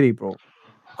ghost city, bro.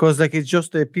 Because like it's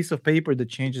just a piece of paper that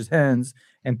changes hands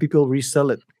and people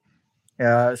resell it.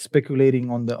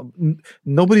 Speculating on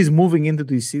nobody's moving into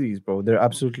these cities, bro. They're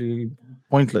absolutely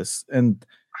pointless. And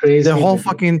crazy. The whole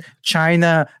fucking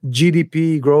China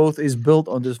GDP growth is built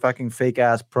on this fucking fake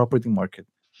ass property market.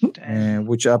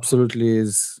 Which absolutely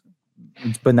it's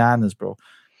bananas, bro.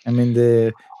 I mean,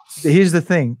 here's the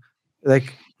thing,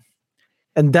 like,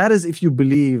 and that is if you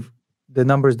believe the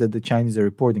numbers that the Chinese are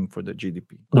reporting for the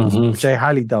GDP, which I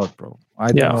highly doubt, bro.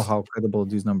 I don't know how credible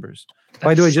these numbers.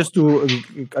 By the way, just to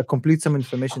complete some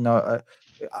information now,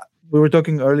 we were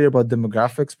talking earlier about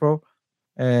demographics, bro.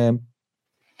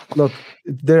 Look,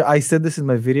 I said this in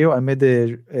my video. I made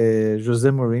a Jose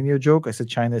Mourinho joke. I said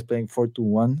China is playing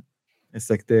 4-2-1. It's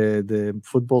like the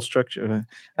football structure.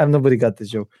 Nobody got this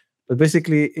joke. But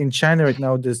basically, in China right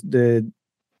now, the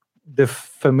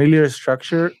familiar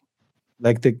structure,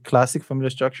 like the classic familiar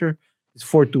structure, is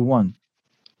 4-2-1.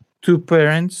 2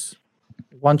 parents,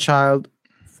 1 child,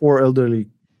 4 elderly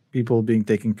people being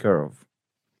taken care of.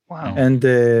 Wow. And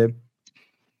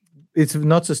it's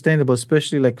not sustainable,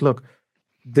 especially like, look,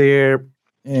 their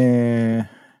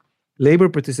labor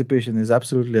participation is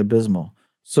absolutely abysmal.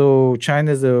 So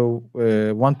China is a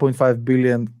 1.5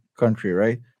 billion country,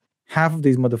 right? Half of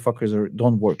these motherfuckers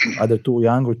don't work, either too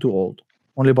young or too old.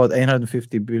 Only about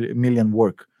 850 million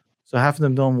work. So half of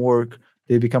them don't work.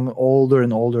 They become older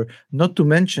and older. Not to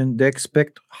mention, they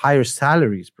expect higher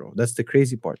salaries, bro. That's the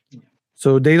crazy part.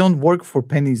 So they don't work for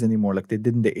pennies anymore like they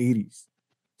did in the 80s.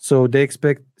 So they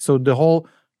expect, so the whole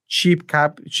cheap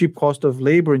cost of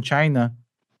labor in China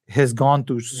has gone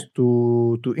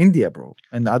to India, bro,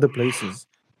 and other places.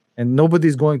 And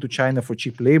nobody's going to China for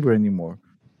cheap labor anymore.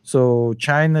 So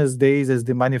China's days as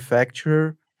the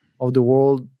manufacturer of the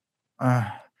world,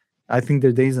 I think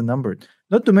their days are numbered.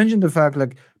 Not to mention the fact,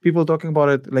 like, people talking about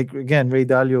it, like, again, Ray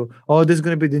Dalio, this is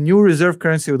going to be the new reserve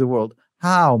currency of the world.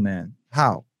 How, man?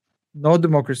 How? No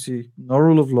democracy, no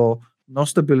rule of law, no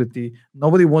stability.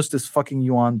 Nobody wants this fucking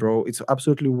yuan, bro. It's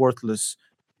absolutely worthless.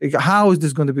 Like, how is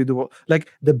this going to be the world? Like,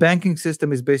 the banking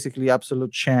system is basically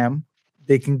absolute sham.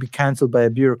 They can be canceled by a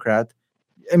bureaucrat.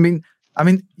 I mean,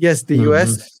 yes, the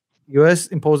US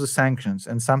imposes sanctions,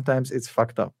 and sometimes it's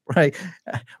fucked up, right?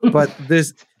 But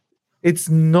it's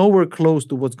nowhere close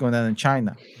to what's going on in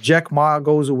China. Jack Ma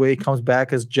goes away, comes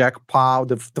back as Jack Pa.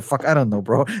 The fuck, I don't know,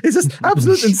 bro. It's just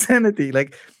absolute insanity.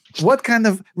 Like, what kind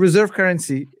of reserve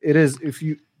currency it is if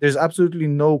there's absolutely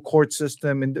no court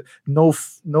system and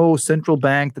no central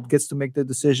bank that gets to make the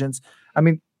decisions. I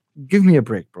mean, give me a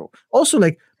break, bro. Also,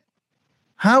 like,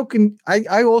 how can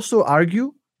I also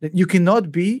argue that you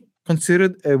cannot be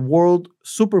considered a world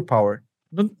superpower?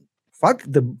 Fuck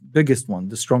the biggest one,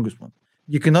 the strongest one.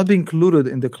 You cannot be included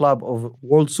in the club of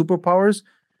world superpowers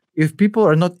if people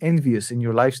are not envious in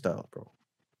your lifestyle, bro.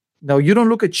 Now, you don't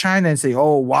look at China and say,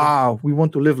 oh, wow, we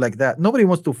want to live like that. Nobody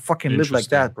wants to fucking live like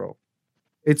that, bro.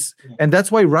 And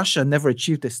that's why Russia never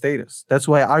achieved the status. That's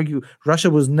why I argue Russia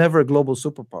was never a global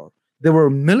superpower. they were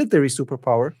a military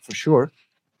superpower for sure,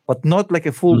 but not like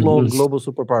a full-blown global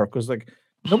superpower. Because like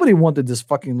nobody wanted this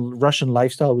fucking Russian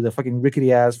lifestyle with the fucking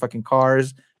rickety ass fucking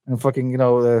cars and fucking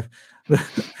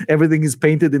everything is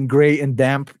painted in gray and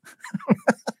damp.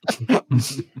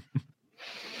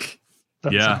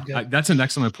 That's an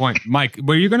excellent point, Mike.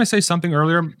 Were you going to say something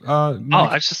earlier?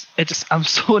 Mike? I'm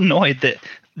so annoyed that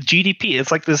GDP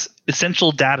is like this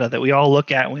essential data that we all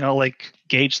look at and we all like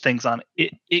gauge things on.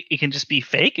 It can just be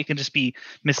fake. It can just be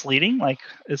misleading. Like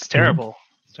it's terrible.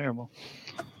 It's terrible.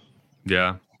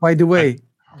 Yeah. By the way,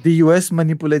 the US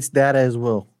manipulates data as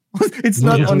well. It's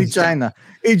not only China.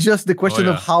 It's just the question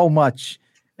of how much.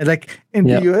 And like in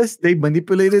the US, they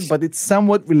manipulate it, but it's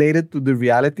somewhat related to the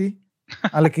reality.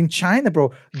 And like in China,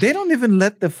 bro, they don't even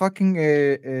let the fucking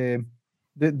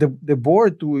the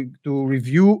board to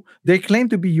review. They claim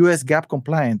to be US GAAP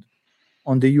compliant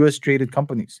on the US traded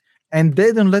companies, and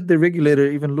they don't let the regulator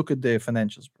even look at the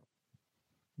financials, bro.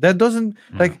 That doesn't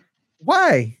like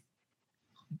why?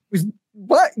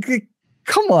 What?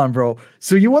 Come on, bro.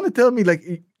 So you want to tell me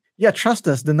like, yeah, trust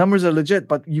us, the numbers are legit,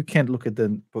 but you can't look at the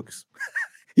books.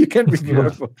 You can't read the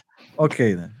workbook.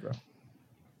 Okay, then, bro.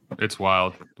 It's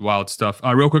wild stuff.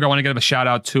 Real quick, I want to give a shout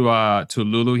out to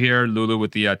Lulu here. Lulu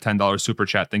with the $10 super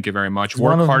chat. Thank you very much.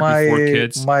 Work hard before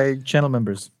kids. My channel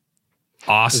members.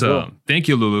 Awesome. Well. Thank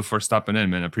you, Lulu, for stopping in,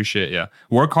 man. I appreciate you.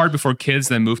 Work hard before kids,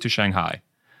 then move to Shanghai.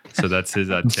 So that's his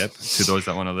tip to those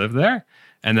that want to live there.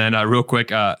 And then real quick,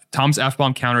 Tom's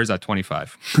F-bomb counter is at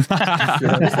 25.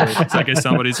 It's like if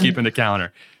somebody's keeping the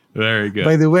counter. Very good.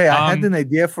 By the way, I had an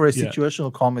idea for a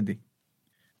situational comedy.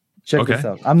 Check this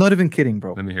out. I'm not even kidding,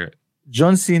 bro. Let me hear it.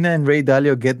 John Cena and Ray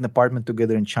Dalio get an apartment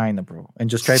together in China, bro, and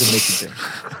just try to make it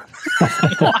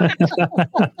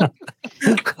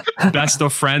there. Best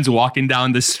of friends walking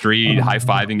down the street,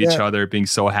 high-fiving each other, being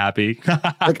so happy.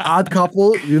 Like Odd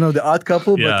Couple, the Odd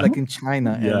Couple, but like in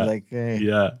China. Yeah. And like, hey.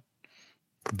 Yeah.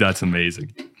 That's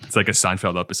amazing. It's like a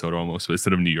Seinfeld episode almost, but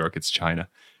instead of New York, it's China.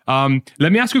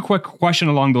 Let me ask you a quick question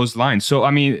along those lines. So, I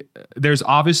mean, there's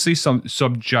obviously some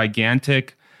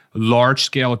gigantic,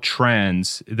 large-scale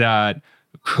trends that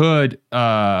could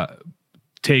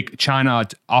take China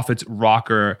off its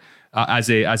rocker as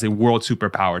a world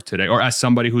superpower today, or as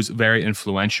somebody who's very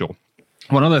influential.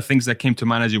 One of the things that came to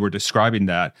mind as you were describing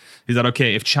that is that,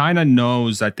 okay, if China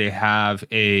knows that they have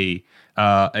an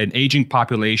aging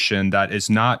population that is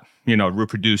not,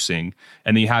 reproducing,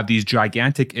 and you have these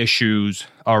gigantic issues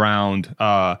around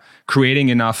creating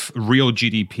enough real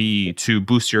GDP to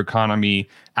boost your economy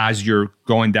as you're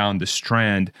going down this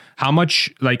trend, how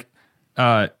much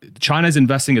China's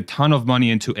investing a ton of money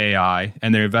into AI,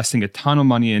 and they're investing a ton of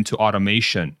money into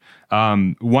automation.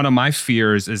 One of my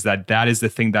fears is that is the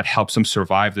thing that helps them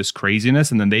survive this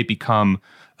craziness, and then they become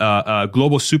a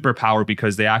global superpower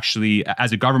because they actually,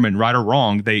 as a government, right or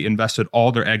wrong, they invested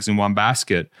all their eggs in one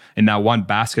basket, and now one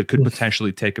basket could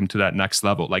potentially take them to that next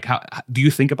level. Like, how do you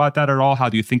think about that at all? How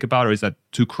do you think about it, or is that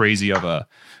too crazy of a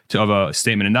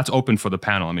statement? And that's open for the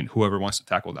panel. I mean, whoever wants to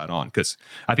tackle that on, because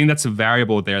I think that's a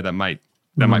variable there that might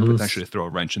potentially throw a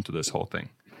wrench into this whole thing.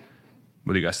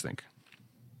 What do you guys think?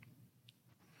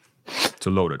 It's a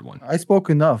loaded one. I spoke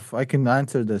enough. I can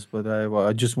answer this, but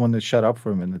I just want to shut up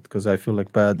for a minute because I feel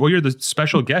like bad. Well, you're the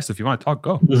special guest. If you want to talk,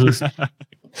 go.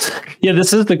 Yeah,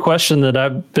 this is the question that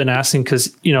I've been asking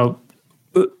because,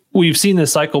 we've seen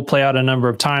this cycle play out a number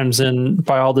of times, and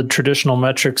by all the traditional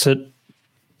metrics, it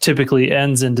typically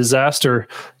ends in disaster.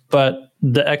 But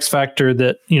the X factor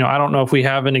that, I don't know if we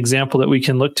have an example that we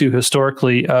can look to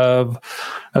historically of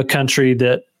a country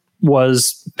that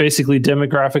was basically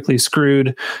demographically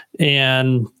screwed,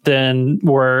 and then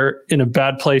we're in a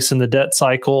bad place in the debt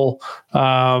cycle.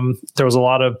 There was a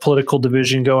lot of political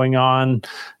division going on,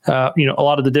 a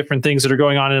lot of the different things that are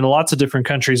going on in lots of different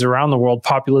countries around the world,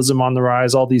 populism on the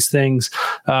rise, all these things.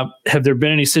 Have there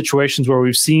been any situations where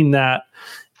we've seen that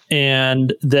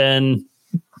and then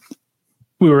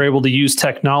we were able to use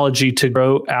technology to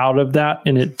grow out of that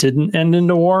and it didn't end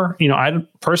into war? I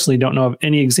personally don't know of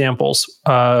any examples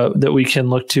that we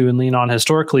can look to and lean on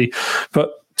historically,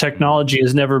 but technology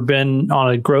has never been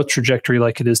on a growth trajectory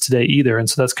like it is today either. And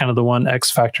so that's kind of the one X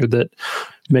factor that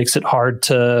makes it hard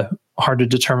to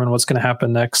determine what's going to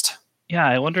happen next. Yeah,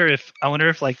 I wonder if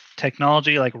like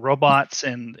technology, like robots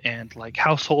and like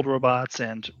household robots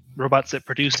and robots that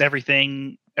produce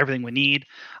everything we need,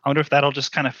 I wonder if that'll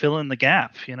just kind of fill in the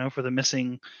gap, for the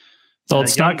missing. Well,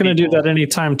 it's not going to do that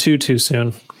anytime too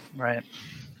soon. Right.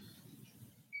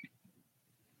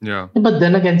 Yeah. But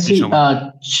then again, see,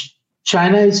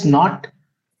 China is not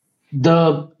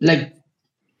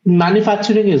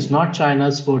manufacturing is not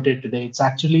China's forte today. It's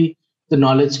actually the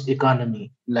knowledge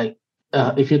economy. Like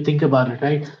if you think about it,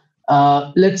 right?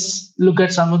 Let's look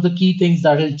at some of the key things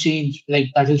that will change, like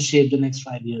that will shape the next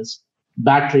 5 years.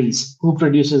 Batteries, who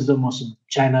produces the most of them?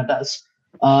 China does.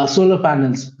 Solar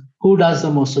panels, who does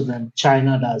the most of them?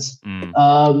 China does.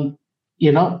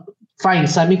 You know, fine,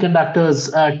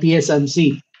 semiconductors,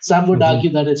 TSMC. Some would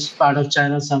argue that it's part of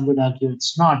China, some would argue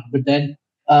it's not. But then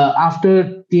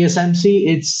after TSMC,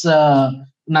 it's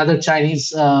another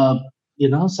Chinese,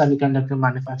 semiconductor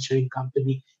manufacturing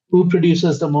company who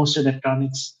produces the most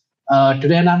electronics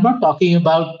today. And I'm not talking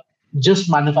about just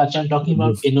manufacturing, I'm talking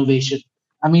about innovation.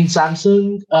 I mean,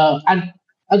 Samsung, and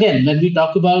again, when we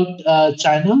talk about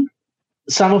China,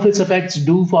 some of its effects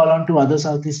do fall onto other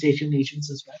Southeast Asian nations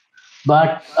as well.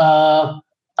 But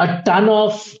a ton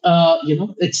of,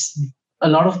 it's a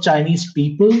lot of Chinese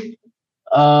people who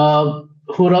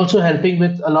are also helping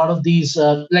with a lot of these,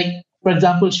 like, for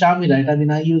example, Xiaomi, right? I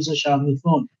mean, I use a Xiaomi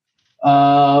phone.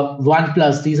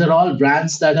 OnePlus, these are all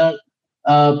brands that are,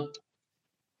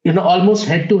 almost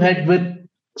head to head with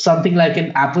something like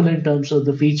an Apple in terms of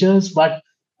the features, but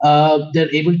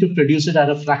they're able to produce it at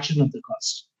a fraction of the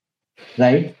cost,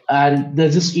 right? And they're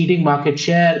just eating market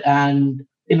share. And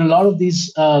in a lot of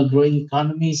these growing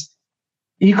economies,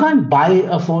 you can't buy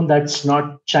a phone that's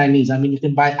not Chinese. I mean, you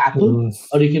can buy Apple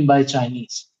or you can buy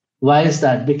Chinese. Why is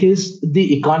that? Because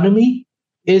the economy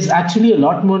is actually a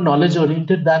lot more knowledge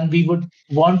oriented than we would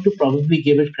want to probably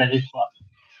give it credit for.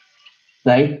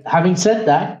 Right. Having said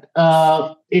that,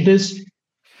 it is,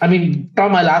 I mean,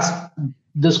 Tom, I'll ask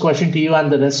this question to you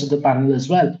and the rest of the panel as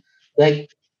well. Like,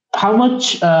 how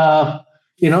much,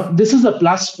 this is a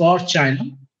plus for China.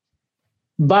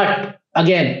 But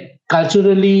again,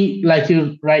 culturally, like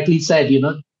you rightly said,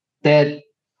 that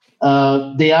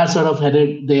they are sort of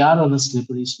headed, they are on a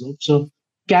slippery slope. So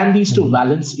can these two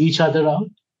balance each other out?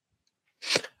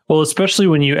 Well, especially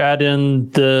when you add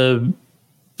in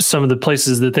some of the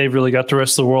places that they've really got the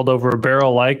rest of the world over a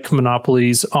barrel, like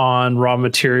monopolies on raw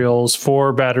materials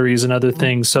for batteries and other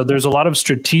things. So there's a lot of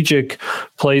strategic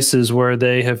places where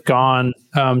they have gone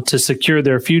to secure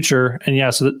their future. And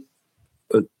yeah, so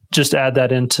just add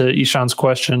that into Ishan's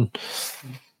question.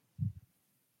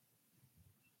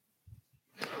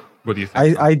 What do you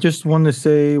think? I just want to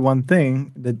say one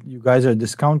thing that you guys are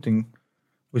discounting,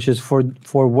 which is for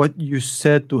what you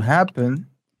said to happen,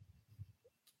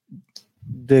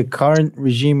 the current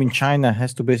regime in China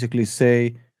has to basically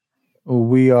say,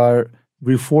 we are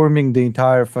reforming the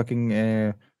entire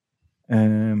fucking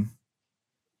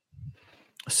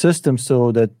system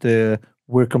so that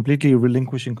we're completely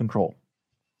relinquishing control.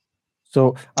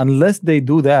 So unless they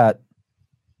do that,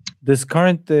 this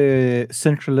current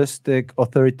centralistic,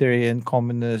 authoritarian,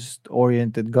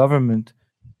 communist-oriented government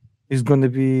is going to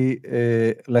be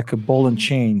like a ball and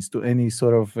chains to any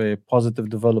sort of positive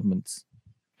developments,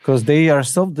 because they are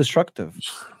self-destructive.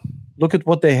 Look at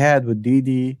what they had with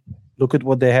Didi. Look at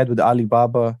what they had with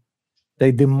Alibaba.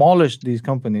 They demolished these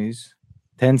companies,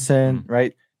 Tencent,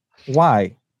 right?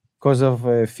 Why? Because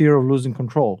of fear of losing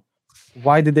control.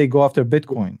 Why did they go after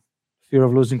Bitcoin? Fear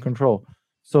of losing control.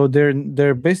 So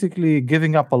they're basically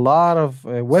giving up a lot of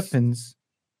weapons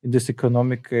in this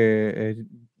economic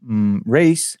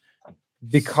race,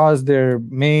 because their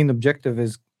main objective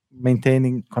is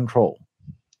maintaining control.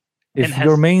 If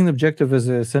your main objective is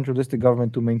a centralistic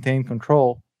government to maintain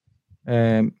control,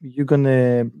 you're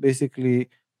gonna basically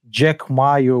Jack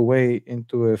Ma your way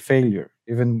into a failure,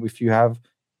 even if you have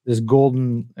this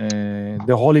golden,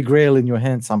 the holy grail in your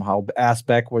hand somehow, ass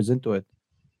backwards into it.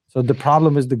 So the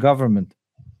problem is the government.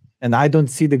 And I don't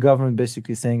see the government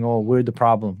basically saying, oh, we're the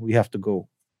problem, we have to go.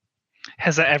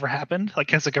 Has that ever happened?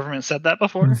 Like, has the government said that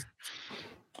before?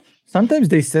 Sometimes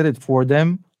they said it for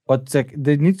them, but like,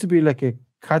 there needs to be like a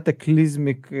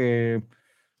cataclysmic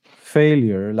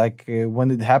failure, like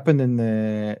when it happened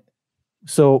in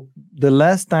so the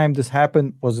last time this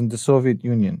happened was in the Soviet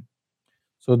Union.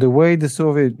 So the way the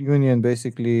Soviet Union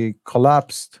basically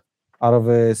collapsed out of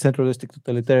a centralistic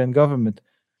totalitarian government,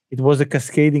 it was a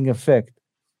cascading effect.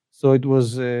 So it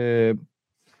was in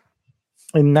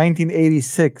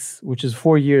 1986, which is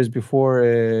 4 years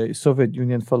before Soviet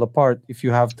Union fell apart. If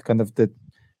you have kind of the,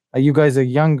 you guys are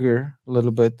younger a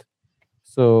little bit,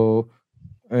 so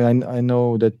I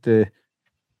know that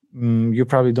you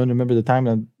probably don't remember the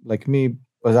timeline like me,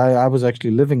 but I was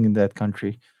actually living in that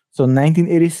country. So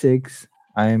 1986,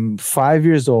 I'm 5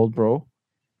 years old, bro,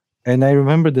 and I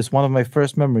remember this, one of my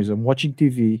first memories. I'm watching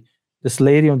TV. This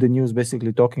lady on the news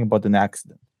basically talking about an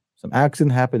accident. Some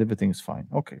accident happened, everything is fine.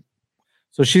 Okay.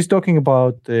 So she's talking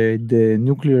about the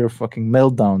nuclear fucking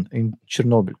meltdown in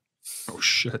Chernobyl. Oh,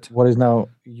 shit. What is now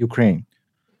Ukraine.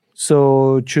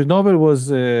 So Chernobyl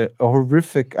was a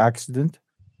horrific accident.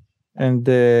 And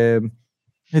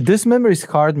this memory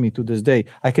scarred me to this day.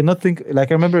 I cannot think,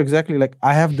 like, I remember exactly, like,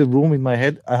 I have the room in my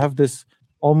head. I have this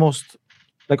almost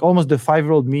the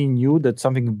 5-year-old me knew that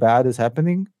something bad is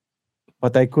happening,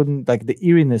 but I couldn't, like, the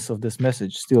eeriness of this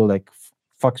message still, like,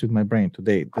 fucks with my brain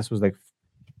today. This was like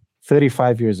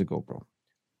 35 years ago, bro.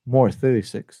 More,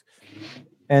 36.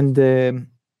 And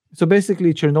so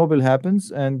basically Chernobyl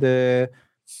happens, and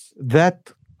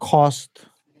that cost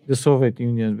the Soviet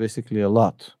Union basically a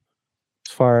lot.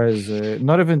 As far as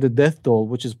not even the death toll,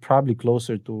 which is probably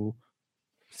closer to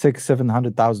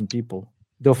 700,000 people.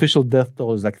 The official death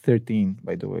toll is like 13,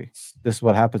 by the way. This is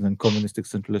what happens in communistic,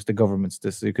 centralistic governments.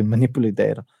 This, you can manipulate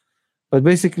data. But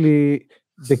basically,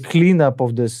 the cleanup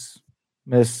of this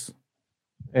mess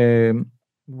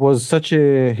was such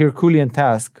a Herculean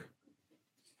task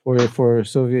for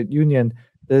Soviet Union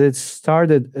that it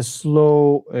started a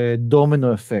slow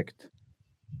domino effect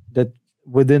that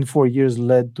within 4 years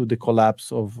led to the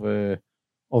collapse of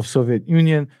Soviet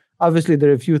Union. Obviously, there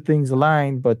are a few things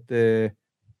aligned, but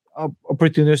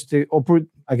opportunism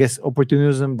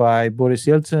by Boris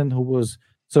Yeltsin, who was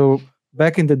so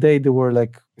back in the day there were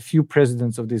like a few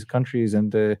presidents of these countries,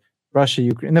 and Russia,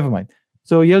 Ukraine, never mind.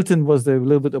 So Yeltsin was a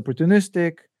little bit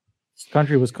opportunistic.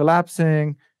 Country was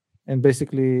collapsing, and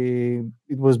basically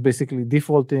it was basically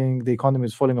defaulting. The economy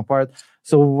is falling apart.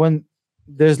 So when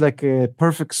there's like a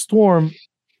perfect storm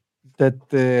that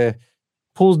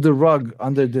pulls the rug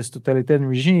under these totalitarian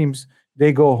regimes,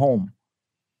 they go home.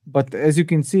 But as you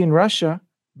can see in Russia,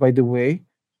 by the way,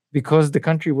 because the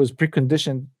country was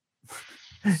preconditioned,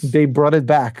 they brought it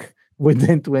back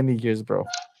within 20 years, bro.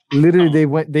 Literally,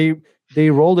 they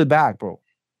rolled it back, bro.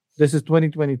 This is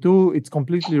 2022. It's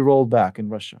completely rolled back in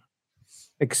Russia,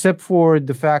 except for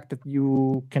the fact that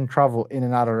you can travel in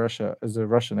and out of Russia as a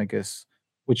Russian, I guess,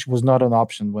 which was not an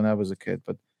option when I was a kid.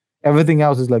 But everything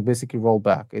else is like basically rolled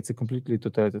back. It's a completely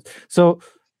totalitarian. So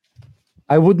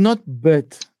I would not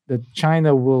bet that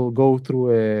China will go through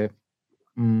a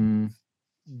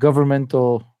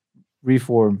governmental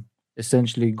reform,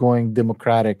 essentially going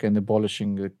democratic and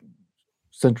abolishing the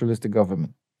centralistic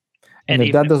government. And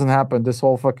if that doesn't happen, this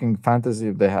whole fucking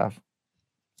fantasy they have,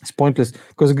 it's pointless,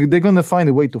 because they're going to find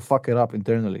a way to fuck it up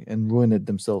internally and ruin it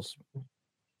themselves.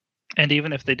 And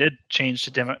even if they did change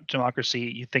to democracy,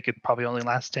 you think it probably only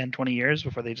lasts 10, 20 years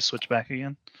before they just switch back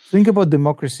again? Think about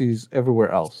democracies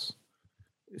everywhere else.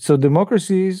 So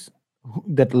democracies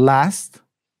that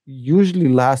usually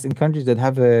last in countries that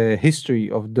have a history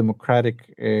of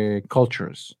democratic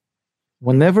cultures.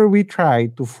 Whenever we try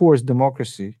to force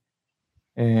democracy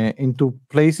into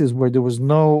places where there was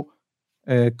no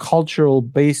cultural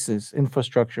basis,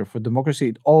 infrastructure for democracy,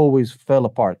 it always fell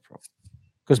apart, bro.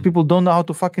 Because people don't know how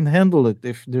to fucking handle it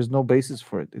if there's no basis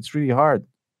for it. It's really hard.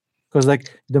 Because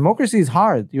like democracy is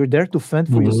hard. You're there to fend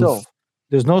for yourself.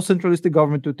 There's no centralistic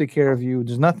government to take care of you.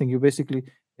 There's nothing. You basically,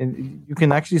 and you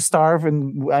can actually starve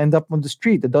and end up on the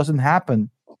street. That doesn't happen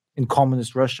in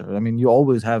communist Russia. I mean, you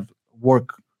always have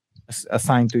work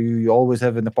assigned to you. You always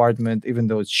have an apartment, even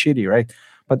though it's shitty, right?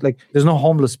 But like, there's no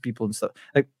homeless people and stuff.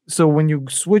 Like, so when you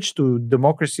switch to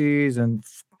democracies and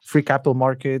free capital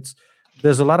markets,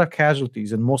 there's a lot of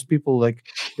casualties, and most people, like,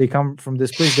 they come from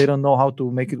this place, they don't know how to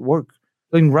make it work.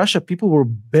 In Russia, people were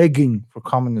begging for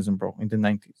communism, bro, in the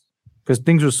 90s, because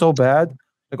things were so bad.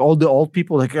 Like, all the old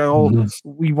people, like,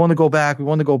 we want to go back,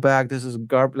 this is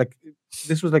garbage. Like,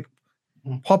 this was like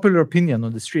popular opinion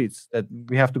on the streets that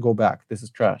we have to go back, this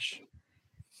is trash.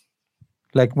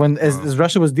 Like when as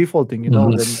Russia was defaulting, in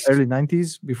the early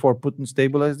 90s, before Putin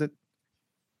stabilized it.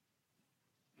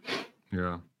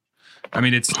 Yeah. I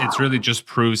mean, it's really just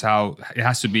proves how it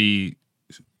has to be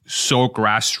so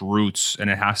grassroots, and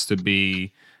it has to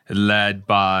be led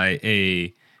by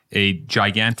a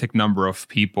gigantic number of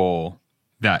people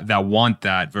that want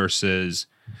that, versus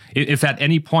if at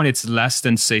any point it's less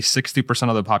than, say, 60%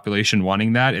 of the population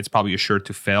wanting that, it's probably assured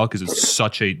to fail because it's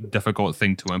such a difficult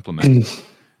thing to implement.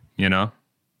 You know?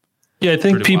 Yeah, I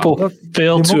think people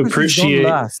fail to appreciate.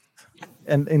 Don't last.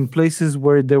 And in places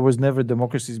where there was never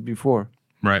democracies before.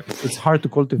 Right. It's hard to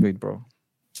cultivate, bro.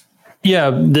 Yeah,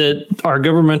 that our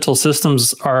governmental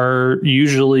systems are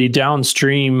usually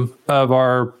downstream of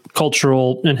our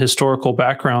cultural and historical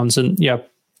backgrounds. And yeah,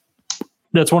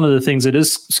 that's one of the things that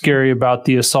is scary about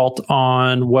the assault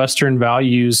on Western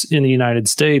values in the United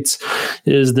States,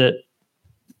 is that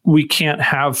we can't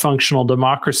have functional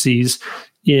democracies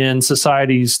in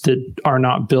societies that are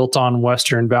not built on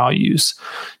Western values.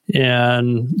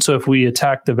 And so if we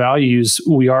attack the values,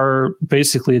 we are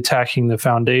basically attacking the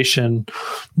foundation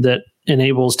that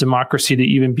enables democracy to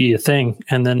even be a thing.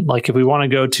 And then, like, if we want to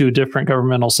go to a different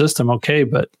governmental system, okay,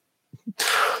 but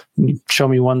Show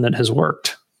me one that has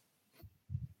worked.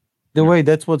 The way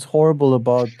that's what's horrible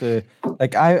about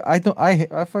like I don't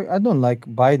like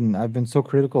Biden. I've been so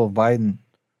critical of Biden,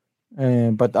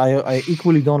 but I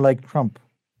equally don't like Trump,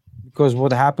 because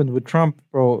what happened with Trump,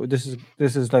 bro. This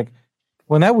is like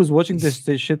when I was watching this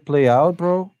shit play out,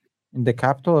 bro, in the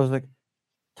Capitol. I was like,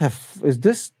 is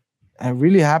this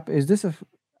really happen? Is this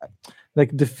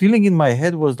like the feeling in my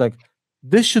head was like,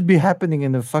 this should be happening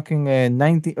in the fucking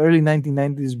early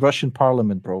 1990s Russian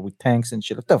parliament, bro, with tanks and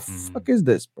shit. What the fuck is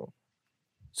this, bro?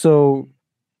 So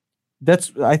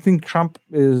I think Trump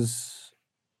is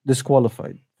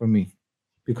disqualified for me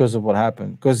because of what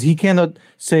happened. Because he cannot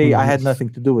say I had nothing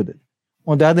to do with it.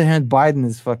 On the other hand, Biden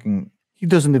is he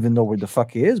doesn't even know where the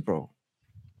fuck he is, bro.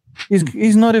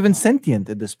 He's not even sentient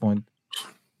at this point.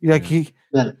 Like is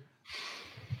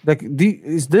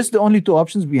this the only two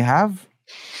options we have?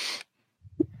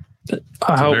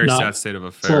 I hope very not. sad state of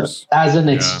affairs. So, as an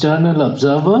external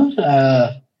observer,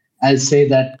 I'll say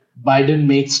that Biden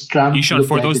makes Trump. Ishan,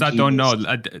 for look those like that a don't know,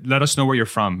 genius. let us know where you're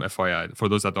from, FYI. For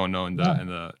those that don't know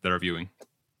that are viewing.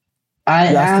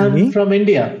 I You asking me? am from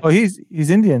India. Oh, he's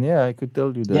Indian. Yeah, I could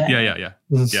tell you that. Yeah.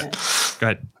 Go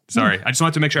ahead. Sorry, I just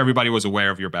wanted to make sure everybody was aware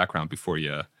of your background before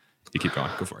you keep going.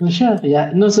 Go for it. Sure.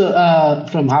 Yeah. No. So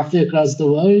from halfway across the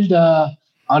world,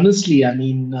 honestly, I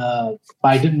mean,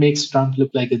 Biden makes Trump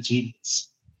look like a genius.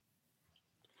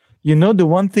 You know, the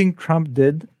one thing Trump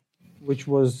did, which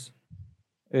was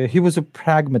he was a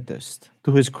pragmatist,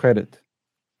 to his credit.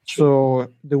 So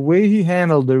the way he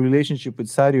handled the relationship with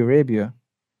Saudi Arabia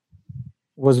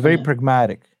was very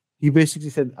pragmatic. He basically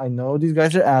said, I know these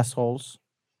guys are assholes.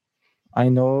 I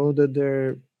know that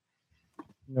they're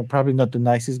probably not the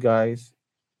nicest guys,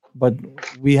 but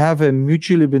we have a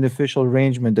mutually beneficial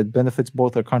arrangement that benefits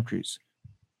both our countries.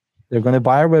 They're going to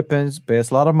buy our weapons, pay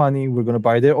us a lot of money. We're going to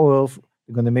buy their oil.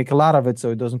 We're going to make a lot of it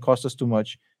so it doesn't cost us too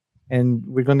much. And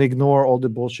we're going to ignore all the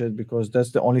bullshit because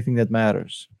that's the only thing that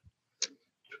matters.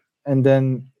 And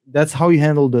then that's how he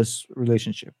handled this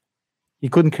relationship. He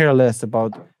couldn't care less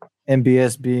about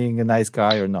MBS being a nice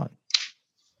guy or not.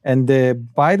 And the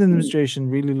Biden administration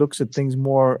really looks at things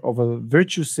more of a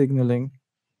virtue signaling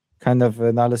kind of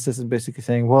analysis, and basically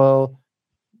saying, well,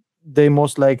 they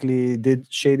most likely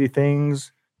did shady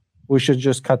things. We should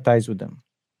just cut ties with them.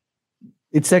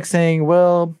 It's like saying,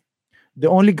 well, the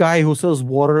only guy who sells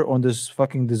water on this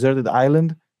fucking deserted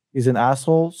island is an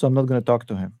asshole, so I'm not going to talk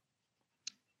to him.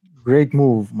 Great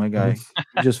move, my guy.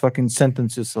 You just fucking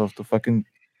sentence yourself to fucking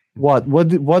how would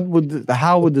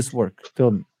this work?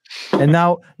 Tell me. And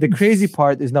now the crazy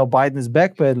part is now Biden is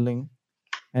backpedaling,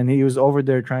 and he was over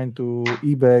there trying to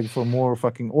e-bag for more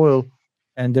fucking oil,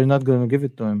 and they're not going to give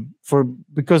it to him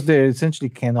because they essentially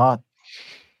cannot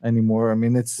anymore. I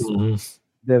mean,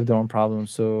 they have their own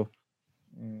problems. So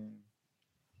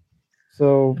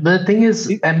the thing is,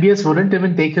 MBS wouldn't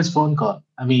even take his phone call.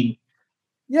 I mean,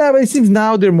 yeah, but it seems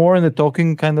now they're more in the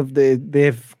talking kind of.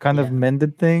 They've kind of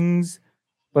mended things.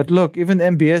 But look, even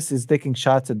MBS is taking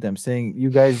shots at them, saying, "You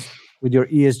guys with your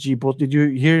ESG bull." Did you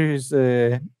hear his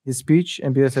speech?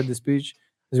 MBS had the speech.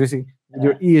 It's basically with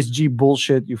your ESG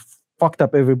bullshit. You fucked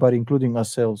up everybody, including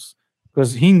ourselves,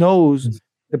 because he knows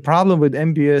the problem with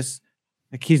MBS.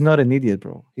 Like, he's not an idiot,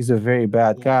 bro. He's a very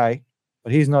bad guy,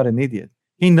 but he's not an idiot.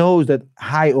 He knows that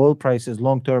high oil prices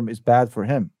long term is bad for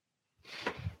him.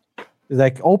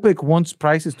 Like OPEC wants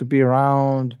prices to be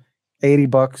around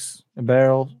 $80 a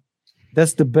barrel.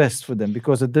 That's the best for them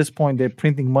because at this point they're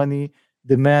printing money.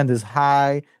 Demand is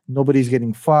high. Nobody's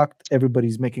getting fucked.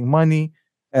 Everybody's making money.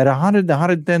 At $100,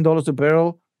 $110 a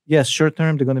barrel, yes, short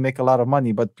term they're gonna make a lot of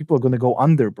money, but people are gonna go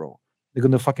under, bro. They're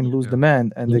gonna fucking lose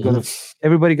demand, and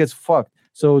everybody gets fucked.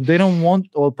 So they don't want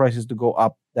oil prices to go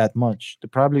up that much. They're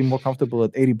probably more comfortable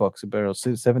at $80 a barrel,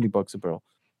 $70 a barrel.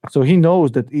 So he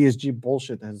knows that ESG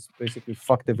bullshit has basically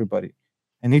fucked everybody.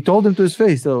 And he told them to his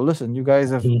face, so listen, you guys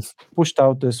have pushed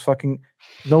out this fucking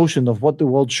notion of what the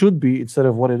world should be instead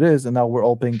of what it is, and now we're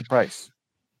all paying the price.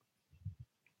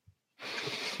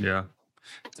 Yeah.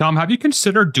 Tom, have you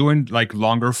considered doing like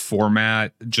longer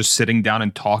format, just sitting down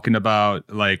and talking about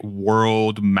like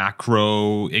world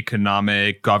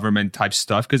macroeconomic government type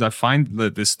stuff? Because I find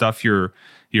that the stuff you're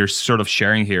sort of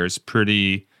sharing here is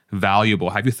pretty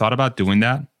valuable. Have you thought about doing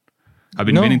that? I've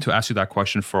been meaning to ask you that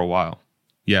question for a while.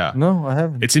 Yeah. No, I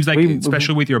haven't. It seems like,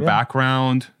 especially with your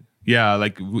background,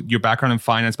 like your background in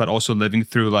finance, but also living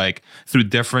through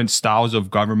different styles of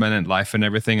government and life and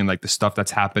everything, and like the stuff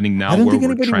that's happening now where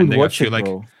we're trending. I feel like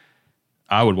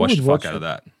I would watch the fuck out of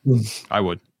that. I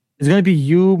would. It's gonna be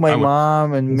you, my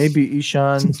mom, and maybe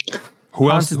Ishan Who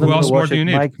Hans is not Who gonna else more watch do you it.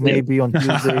 need? Mike maybe on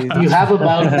Tuesdays. You have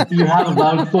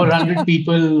about 400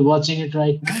 people watching it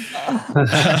right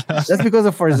now. That's because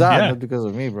of Farzad, Yeah. not because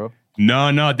of me, bro.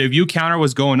 No, the view counter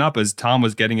was going up as Tom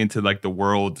was getting into like the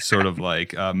world sort of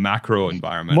like macro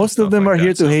environment. Most of them are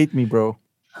here to hate me, bro.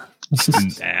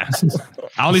 Nah.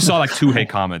 I only saw like 2 hate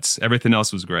comments. Everything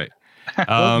else was great.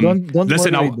 Don't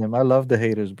listen, moderate them. I love the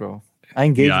haters, bro. I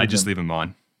engage. Yeah, I with just them. leave them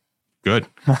on. Good.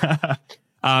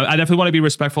 I definitely want to be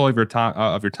respectful of your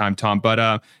time, Tom.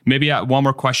 But maybe one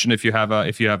more question, if you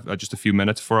have just a few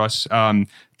minutes for us.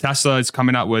 Tesla is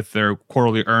coming out with their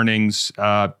quarterly earnings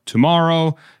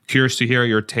tomorrow. Curious to hear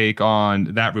your take on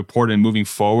that report and moving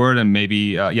forward, and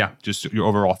maybe just your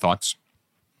overall thoughts.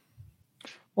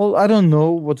 Well, I don't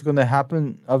know what's going to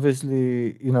happen.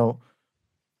 Obviously,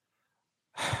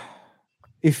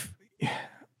 if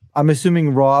I'm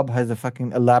assuming Rob has a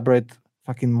fucking elaborate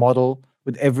fucking model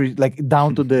with every, like,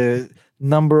 down to the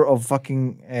number of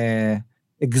fucking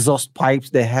exhaust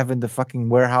pipes they have in the fucking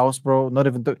warehouse, bro. Not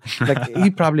even like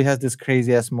he probably has this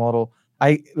crazy ass model.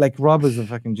 Rob is a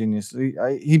fucking genius.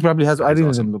 He probably has. I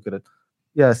didn't even look at it.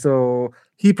 Yeah, so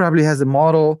he probably has a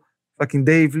model. Fucking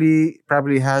Dave Lee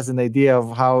probably has an idea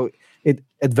of how it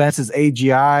advances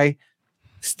AGI.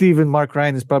 Mark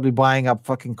Ryan is probably buying up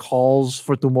fucking calls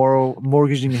for tomorrow,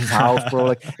 mortgaging his house, bro.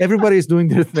 Like everybody is doing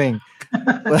their thing.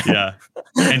 Yeah,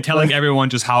 and telling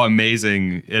everyone just how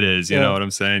amazing it is. You know what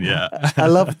I'm saying? Yeah. I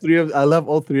love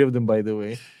all 3 of them, by the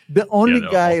way. The only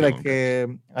guy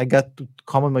I got to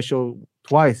come on my show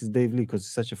twice is Dave Lee because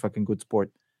he's such a fucking good sport.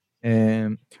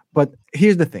 But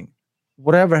here's the thing.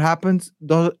 Whatever happens,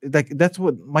 that's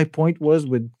what my point was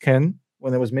with Ken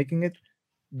when I was making it.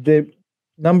 The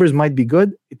numbers might be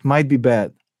good, it might be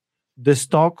bad. The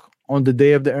stock on the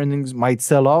day of the earnings might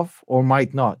sell off or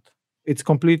might not. It's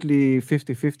completely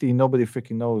 50-50. Nobody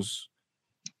freaking knows.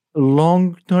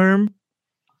 Long term,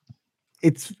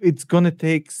 it's going to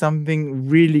take something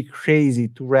really crazy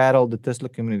to rattle the Tesla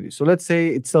community. So let's say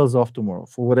it sells off tomorrow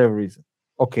for whatever reason.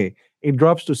 Okay, it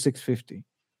drops to 650.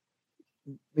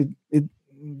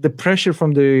 The pressure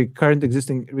from the current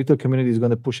existing retail community is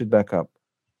going to push it back up.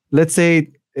 Let's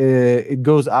say it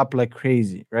goes up like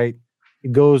crazy, right?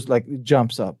 It goes like it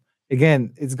jumps up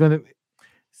again. It's gonna,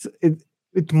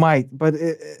 it might, but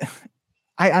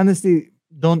I honestly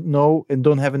don't know and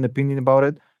don't have an opinion about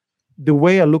it. The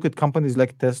way I look at companies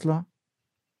like Tesla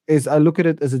is I look at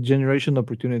it as a generation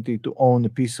opportunity to own a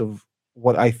piece of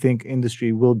what I think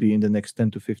industry will be in the next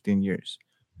 10 to 15 years.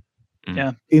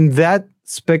 Yeah. In that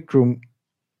spectrum,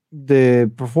 the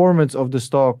performance of the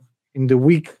stock in the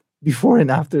week before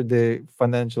and after the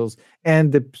financials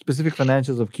and the specific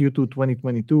financials of Q2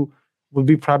 2022 will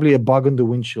be probably a bug on the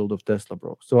windshield of Tesla,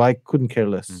 bro. So I couldn't care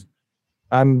less.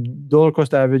 I'm dollar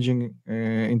cost averaging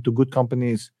into good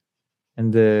companies,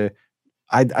 and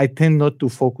I tend not to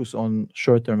focus on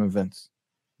short-term events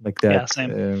like that. Yeah,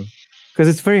 same. Because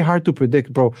it's very hard to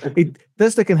predict, bro.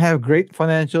 Tesla can have great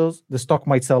financials, the stock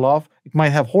might sell off. It might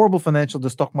have horrible financials, the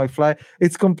stock might fly.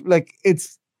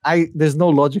 There's no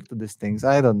logic to these things.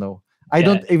 I don't know. I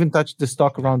don't even touch the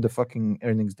stock around the fucking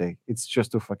earnings day. It's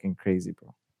just too fucking crazy,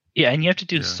 bro. Yeah, and you have to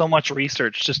do so much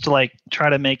research just to like try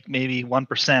to make maybe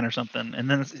 1% or something, and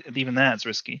then even that's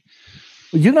risky.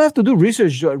 You don't have to do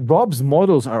research. Rob's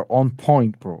models are on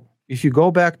point, bro. If you go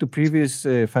back to previous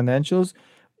financials,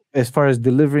 as far as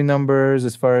delivery numbers,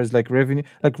 as far as like revenue,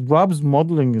 like Rob's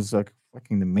modeling is like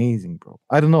fucking amazing, bro.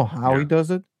 I don't know how he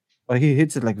does it, but he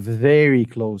hits it like very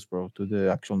close, bro, to the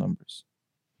actual numbers.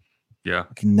 Yeah,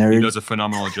 nerd. He does a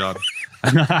phenomenal job.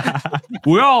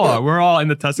 We're all in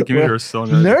the Tesla community. We're so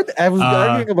nerd. I was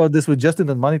arguing about this with Justin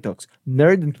on Money Talks.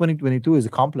 Nerd in 2022 is a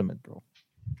compliment, bro.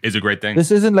 Is a great thing. This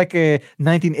isn't like a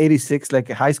 1986 like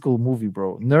a high school movie,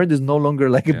 bro. Nerd is no longer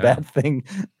like a bad thing.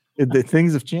 The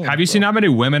things have changed. Have you seen how many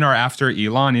women are after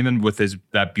Elon, even with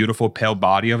that beautiful pale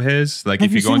body of his? Like,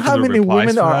 if you go into how the many replies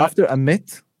women for are that? after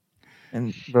Amit?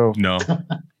 And bro, No,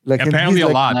 like apparently a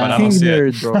lot, but I don't see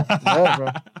nerd, it. Bro. Yeah, bro.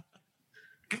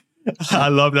 I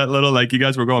love that little, like, you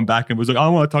guys were going back and was like, I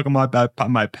want to talk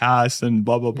about my past and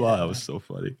blah blah blah. That was so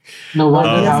funny. No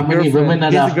wonder how many women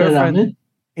are after Amit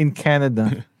in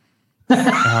Canada.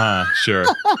 Sure.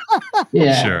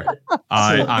 Yeah. Sure.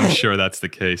 I'm sure that's the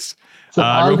case. So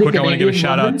real quick, I want to give a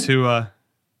shout out to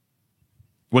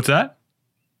what's that?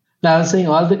 Now, I was saying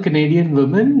all the Canadian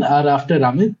women are after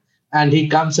Amit, and he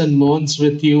comes and moans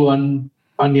with you on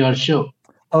your show.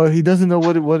 Oh, he doesn't know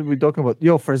what we're talking about.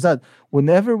 Yo, Farzad,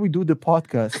 whenever we do the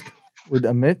podcast with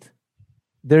Amit,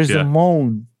 there's a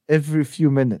moan every few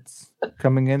minutes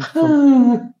coming in.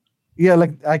 Yeah,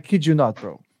 like I kid you not,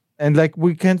 bro. and like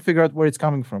we can't figure out where it's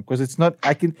coming from because it's not.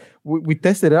 We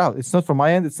tested it out. It's not from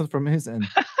my end. It's not from his end.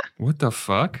 What the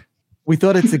fuck? We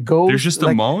thought it's a ghost. There's just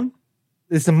a moan?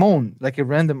 It's a moan, like a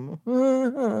random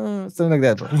something like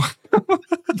that, bro.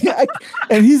 Yeah,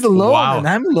 and he's alone, and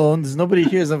I'm alone. There's nobody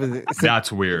here.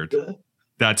 That's weird.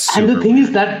 That's super and the thing weird.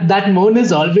 is that moan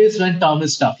is always when Tom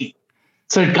is talking,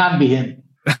 so it can't be him.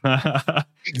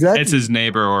 Exactly. It's his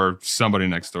neighbor or somebody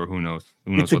next door. Who knows?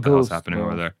 Who knows what the hell's happening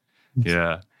over there?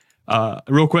 Yeah.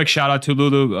 Real quick, shout out to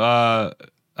Lulu.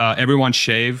 Everyone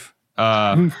shave.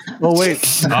 Oh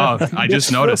wait. Oh, I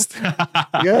just noticed.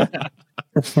 Yeah.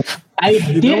 I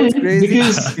did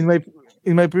because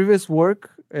in my previous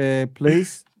work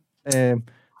place,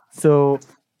 so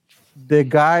the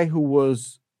guy who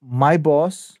was my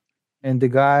boss and the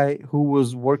guy who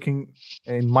was working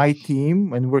in my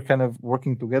team, and we're kind of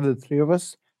working together, the three of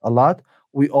us, a lot.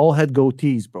 We all had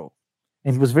goatees, bro.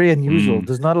 And it was very unusual.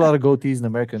 There's not a lot of goatees in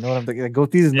America. You know what I'm saying? Like,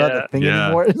 goatees is not a thing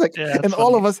anymore. It's like, and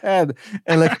all of us had,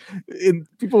 and like,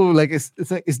 people were like, it's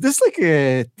like, is this like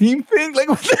a team thing? Like,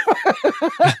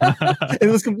 it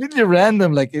was completely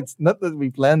random. Like, it's not that we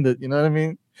planned it. You know what I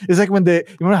mean? It's like when you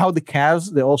remember how the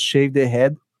Cavs, they all shaved their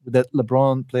head with that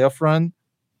LeBron playoff run,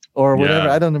 or whatever.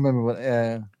 I don't remember what.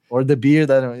 Or the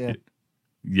beard. I don't. Yeah.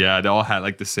 Yeah, they all had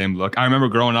like the same look. I remember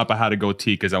growing up, I had a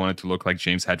goatee because I wanted to look like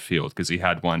James Hetfield because he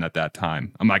had one at that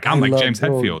time. I'm like James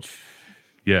Hetfield.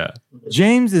 Yeah.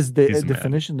 James is the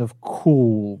definition of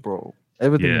cool, bro.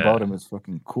 Everything about him is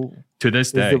fucking cool. To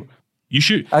this day. You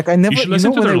should like I never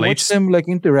listen to when their I watch them like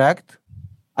interact,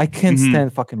 I can't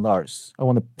stand fucking Lars. I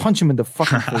want to punch him in the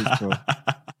fucking face,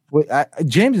 bro.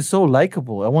 James is so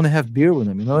likable. I want to have beer with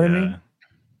him, you know what I mean?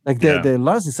 Like the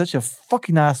Lars is such a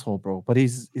fucking asshole, bro. But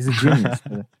he's a genius.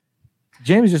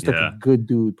 James is just like a good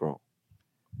dude, bro.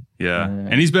 Yeah,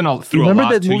 and he's been through a lot.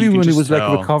 Remember that movie when he was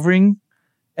like recovering,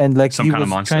 and like he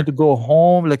was trying to go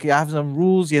home. Like he has some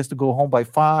rules. He has to go home by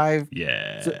 5.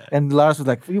 Yeah. And Lars was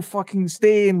like, "You fucking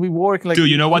stay and we work." Like,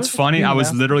 dude, you know what's funny? I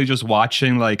was literally just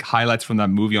watching like highlights from that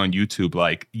movie on YouTube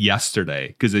like yesterday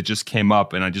because it just came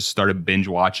up, and I just started binge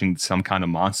watching Some Kind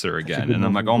of Monster again, and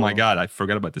I'm like, "Oh my god, I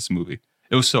forgot about this movie."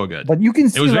 It was so good. But you can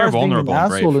see it was very Lars vulnerable being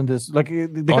an asshole in this. Like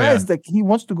the guy is like he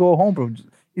wants to go home, bro.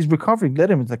 He's recovering.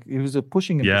 Let him. It's like he was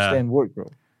pushing him to stay and work,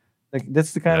 bro. Like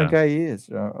that's the kind of guy he is.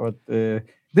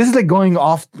 This is like going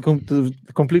off to the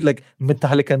complete like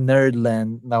Metallica nerd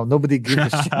land. Now nobody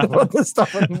gives a shit about this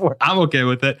stuff anymore. I'm okay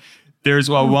with it.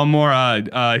 There's one more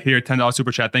here, $10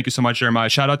 super chat. Thank you so much, Jeremiah.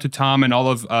 Shout out to Tom and all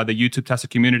of the YouTube Tesla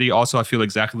community. Also, I feel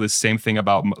exactly the same thing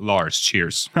about Lars.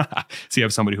 Cheers. So you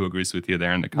have somebody who agrees with you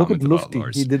there in the comments. Look at about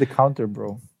Lars. He did a counter,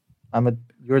 bro.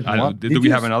 You're the one. Do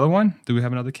we have another one? Do we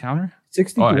have another counter?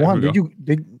 60 to 1. You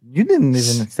didn't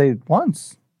even say it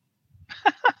once.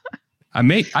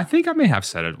 I think I may have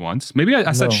said it once. Maybe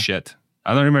I said shit.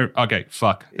 I don't remember. Okay,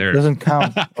 fuck. There it doesn't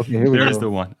count. Okay, here we go. There's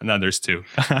the one. And then there's 2.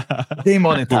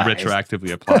 Demonetized. We'll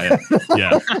retroactively apply it.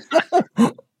 Yeah.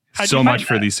 So much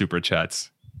for these super chats.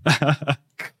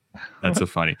 That's so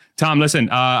funny. Tom, listen,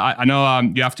 I know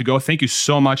you have to go. Thank you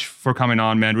so much for coming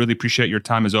on, man. Really appreciate your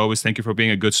time as always. Thank you for being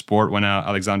a good sport when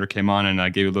Alexander came on and I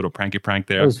gave you a little prank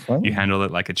there. That was fun. You handled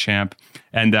it like a champ.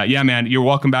 And yeah, man, you're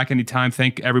welcome back anytime.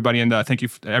 Thank you everybody in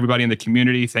the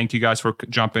community. Thank you guys for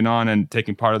jumping on and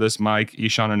taking part of this. Mike,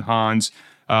 Ishan, and Hans.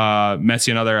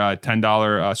 Messi, another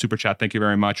 $10 super chat. Thank you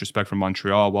very much. Respect from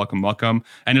Montreal. Welcome.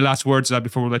 Any last words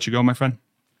before we let you go, my friend?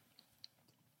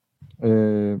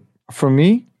 For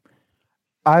me,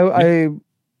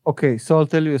 okay, so I'll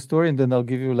tell you a story and then I'll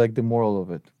give you like the moral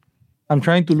of it. I'm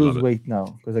trying to lose weight now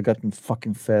because I gotten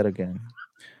fucking fat again.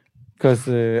 Because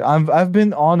I've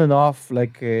been on and off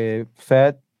like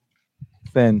fat,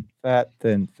 thin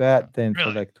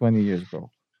for like 20 years, bro.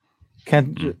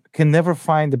 Can never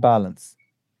find the balance.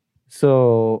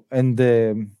 So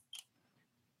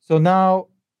now,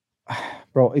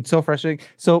 bro, it's so frustrating.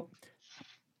 So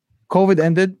COVID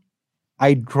ended,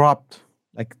 I dropped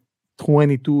like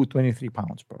 22, 23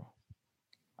 pounds, bro.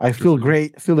 I feel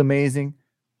great, feel amazing.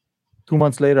 2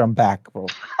 months later, I'm back, bro.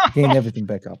 Gain everything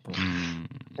back up, bro.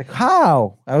 Like,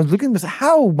 how? I was looking at this,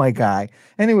 how, my guy?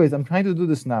 Anyways, I'm trying to do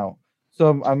this now.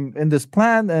 So I'm in this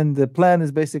plan, and the plan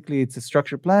is basically, it's a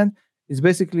structured plan. It's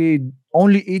basically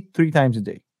only eat 3 times a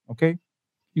day, okay?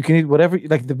 You can eat whatever,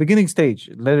 like the beginning stage.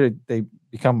 Later, they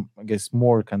become, I guess,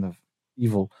 more kind of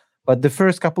evil. But the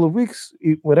first couple of weeks,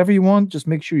 eat whatever you want. Just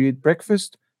make sure you eat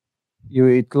breakfast, you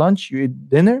eat lunch, you eat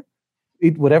dinner,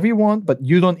 eat whatever you want, but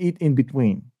you don't eat in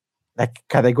between, like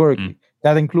categorically.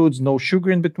 That includes no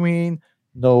sugar in between,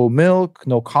 no milk,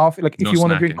 no coffee. Like if you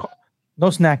want to drink, no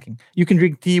snacking. You can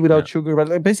drink tea without sugar, but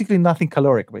like basically nothing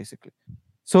caloric, basically.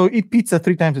 So eat pizza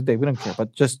 3 times a day. We don't care,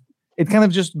 but just it kind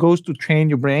of just goes to train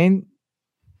your brain,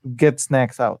 get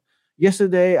snacks out.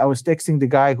 Yesterday, I was texting the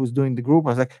guy who's doing the group. I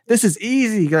was like, this is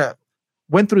easy.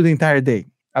 Went through the entire day.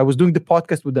 I was doing the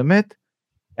podcast with Amit,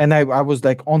 and I was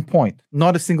like on point,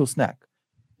 not a single snack.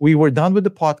 We were done with the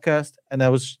podcast, and I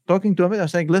was talking to Amit. I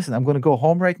was like, listen, I'm going to go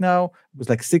home right now. It was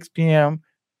like 6 p.m.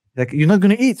 Like, you're not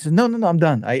going to eat? So, no, I'm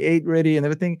done. I ate ready and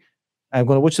everything. I'm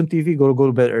going to watch some TV, go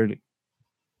to bed early.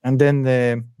 And then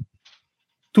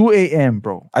 2 a.m.,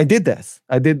 bro. I did this.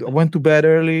 I went to bed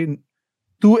early.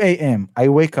 2 a.m. I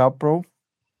wake up, bro,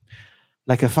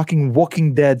 like a fucking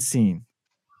Walking Dead scene.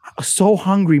 I was so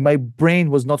hungry, my brain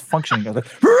was not functioning. I was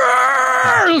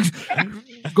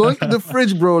like, going to the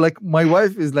fridge, bro. Like, my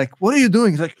wife is like, what are you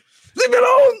doing? He's like, leave me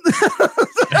alone.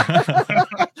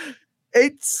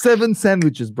 7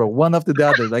 sandwiches, bro, one after the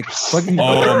other. Like, fucking.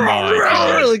 Oh my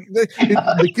God. Like,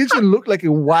 the kitchen looked like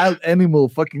a wild animal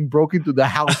fucking broke into the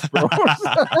house, bro.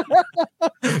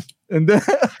 And then,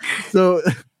 so.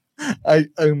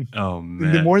 In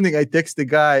the morning I text the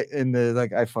guy and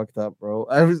like, I fucked up, bro.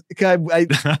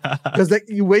 Because like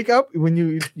you wake up when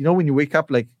you wake up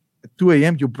like at 2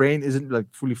 a.m. your brain isn't like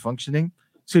fully functioning.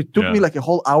 So it took me like a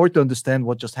whole hour to understand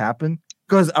what just happened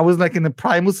because I was like in a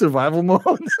primal survival mode.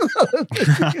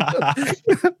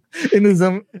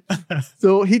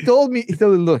 So he told me,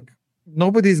 look,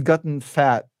 nobody's gotten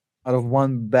fat out of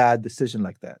one bad decision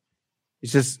like that.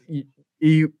 It's just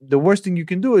the worst thing you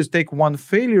can do is take one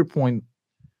failure point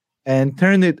and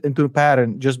turn it into a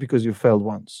pattern just because you failed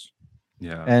once.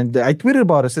 Yeah. And I tweeted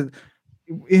about it. I said,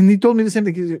 and he told me the same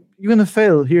thing. You're going to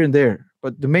fail here and there.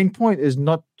 But the main point is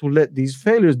not to let these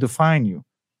failures define you.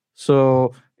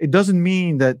 So it doesn't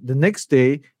mean that the next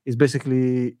day is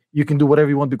basically you can do whatever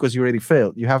you want because you already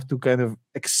failed. You have to kind of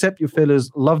accept your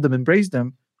failures, love them, embrace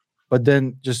them, but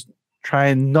then just try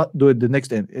and not do it the next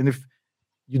day. And if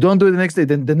you don't do it the next day,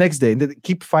 then the next day, and then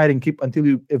keep fighting, until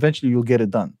you'll get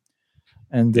it done.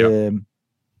 And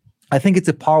I think it's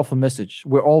a powerful message.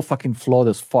 We're all fucking flawed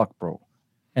as fuck, bro.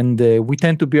 And we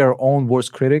tend to be our own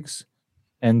worst critics,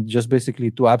 and just basically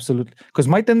because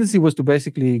my tendency was to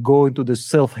basically go into the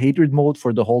self-hatred mode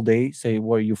for the whole day, say,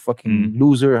 well, you fucking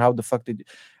loser, how the fuck did you?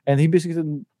 And he basically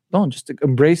said, don't, just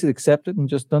embrace it, accept it, and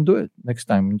just don't do it next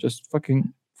time, and just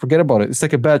fucking forget about it. It's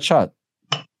like a bad shot.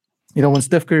 You know, when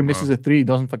Steph Curry misses a three, he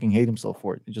doesn't fucking hate himself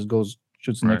for it. He just goes,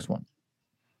 shoots the next one.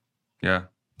 Yeah.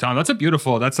 Tom, that's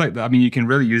like, I mean, you can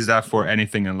really use that for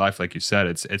anything in life. Like you said,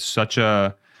 it's such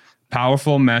a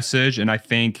powerful message. And I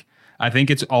think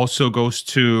it also goes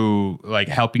to like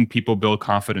helping people build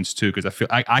confidence too. Cause I feel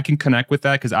I can connect with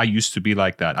that. Cause I used to be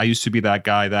like that. I used to be that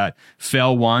guy that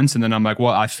fell once and then I'm like,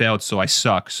 well, I failed, so I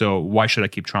suck. So why should I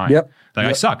keep trying?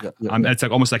 I suck. It's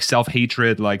like almost like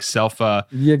self-hatred, like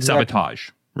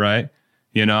sabotage. Right?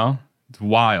 You know, it's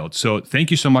wild. So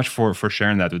thank you so much for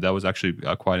sharing that, dude. That was actually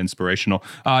quite inspirational.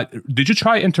 Did you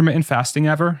try intermittent fasting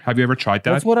ever? Have you ever tried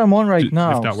that? That's what I'm on right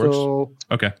now. If that works.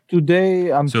 Okay.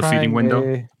 Today I'm trying. Feeding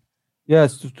window.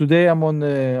 Yes. Today I'm on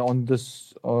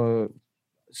this.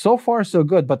 So far so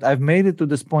good, but I've made it to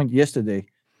this point yesterday.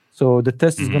 So the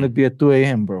test is going to be at 2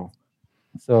 a.m., bro.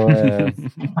 So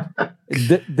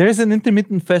there's an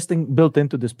intermittent fasting built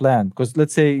into this plan. Because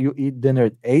let's say you eat dinner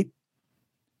at 8.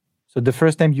 So the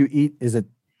first time you eat is at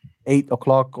 8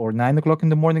 o'clock or 9 o'clock in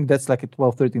the morning. That's like a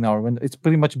 12, 13 hour window. It's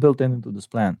pretty much built into this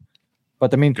plan.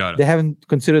 But I mean, they haven't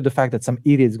considered the fact that some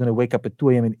idiot is going to wake up at 2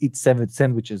 a.m. and eat 7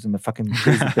 sandwiches in a fucking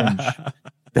crazy binge.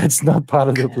 That's not part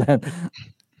of the plan.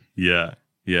 Yeah.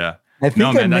 I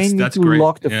think I may need to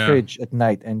lock the fridge at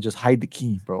night and just hide the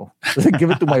key, bro.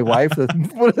 Give it to my wife.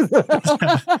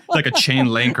 Like a chain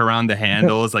link around the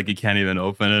handles, like you can't even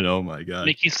open it. Oh my God.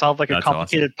 Make you solve like a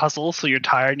complicated puzzle, so you're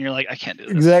tired and you're like, I can't do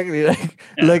this. Exactly.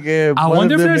 I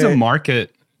wonder if there's a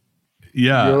market.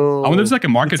 Yeah. I wonder if there's like a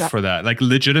market for that, like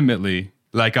legitimately.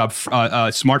 Like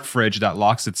a smart fridge that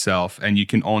locks itself and you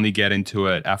can only get into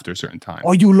it after a certain time.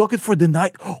 Oh, you lock it for the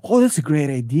night? Oh, that's a great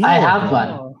idea. I have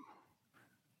one.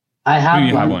 I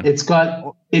have one. It's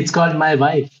called my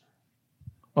wife.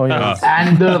 Oh yeah.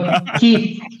 And the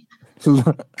key.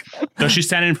 Does she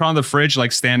stand in front of the fridge,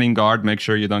 like standing guard, make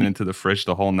sure you don't enter the fridge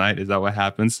the whole night? Is that what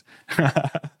happens?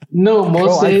 No,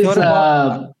 most days.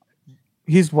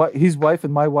 His wife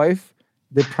and my wife,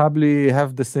 they probably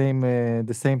have the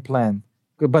same plan.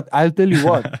 But I'll tell you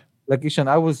what, like Ishan,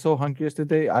 I was so hungry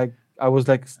yesterday. I was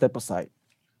like, step aside.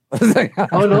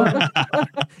 Oh no!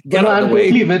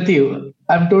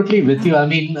 I'm totally with you. I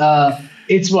mean,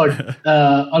 it's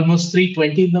almost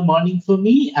 3:20 in the morning for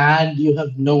me, and you have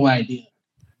no idea.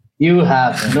 You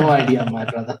have no idea, my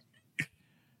brother.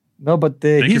 No, but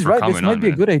he's right. This might be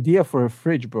a good idea for a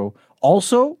fridge, bro.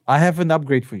 Also, I have an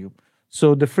upgrade for you.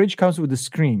 So the fridge comes with a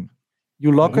screen.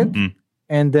 You lock it, Mhm.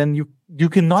 and then you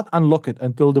cannot unlock it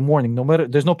until the morning. No matter,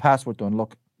 there's no password to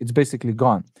unlock it. It's basically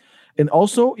gone. And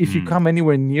also, if you come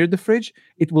anywhere near the fridge,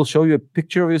 it will show you a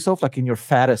picture of yourself, like in your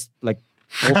fattest, like.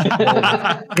 and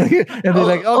they're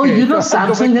like, okay, you know,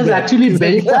 Samsung has actually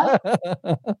built that.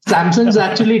 Samsung's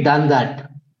actually done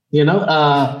that. You know,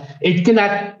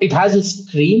 it has a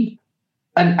screen,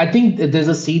 and I think there's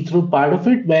a see-through part of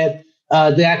it where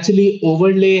they actually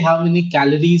overlay how many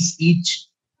calories each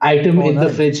item in the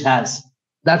fridge has.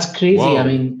 That's crazy. Whoa. I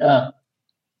mean,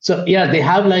 so yeah, they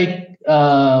have like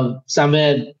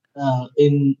somewhere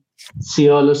in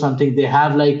Seoul or something, they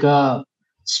have like a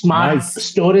smart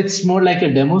store. It's more like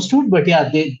a demo store, but yeah,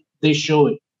 they show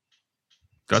it.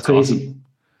 That's crazy. awesome.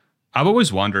 I've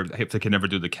always wondered if they can never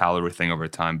do the calorie thing over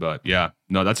time, but yeah,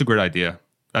 no, that's a great idea.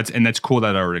 That's cool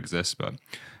that it already exists. But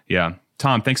yeah,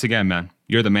 Tom, thanks again, man.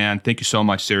 You're the man. Thank you so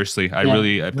much. Seriously, I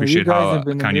really appreciate how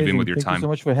kind you've been with your time. Thank you so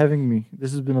much for having me.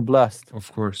 This has been a blast.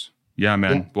 Of course. Yeah,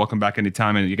 man. Yeah. Welcome back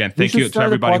anytime. And again, thank you to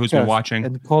everybody who's been watching.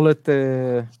 And call it,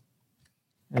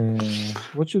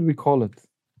 what should we call it?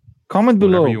 Comment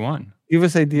below. Whatever you want. Give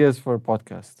us ideas for a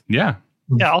podcast. Yeah.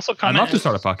 Yeah. Also comment. I'd love to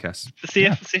start a podcast. See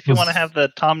if you want to have the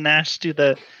Tom Nash do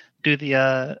the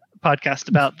podcast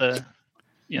about the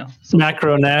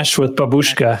Macro Nash with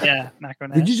Babushka. Yeah, Macro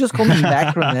Nash. Did you just call me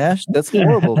Macro Nash? That's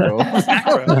horrible, bro.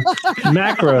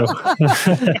 Macro.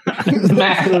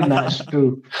 Macro Nash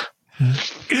too.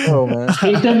 Oh man.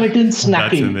 Intermittent snacking.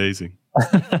 That's amazing.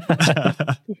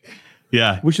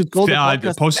 Yeah. We should call the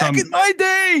podcast post Back in my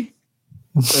day.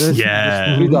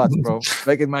 Yeah. 3 dots, bro.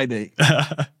 Back in my day.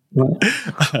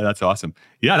 That's awesome.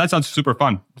 Yeah, that sounds super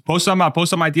fun. Post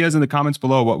some ideas in the comments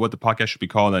below what the podcast should be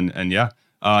called, and yeah.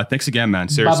 Thanks again, man.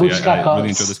 Seriously, I really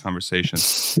enjoyed this conversation.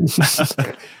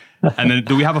 And then,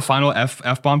 do we have a final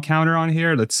F-bomb counter on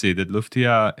here? Let's see. Did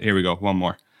Luftia? Here we go. One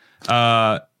more.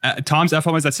 Tom's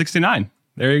F-bomb is at 69.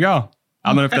 There you go. I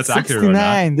don't know if that's accurate or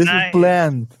not. 69. This is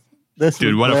planned.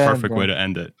 Dude, what a perfect way to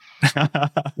end it. All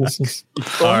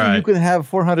right. You could have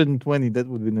 420. That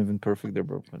would be even perfect there,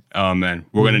 bro. Oh, man.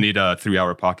 We're going to need a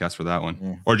 3-hour podcast for that one.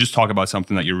 Yeah. Or just talk about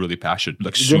something that you're really passionate,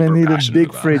 like you're going to need a big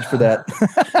about. Fridge for that.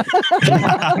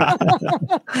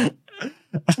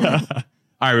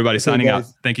 All right, everybody. Signing out.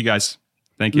 Thank you, guys.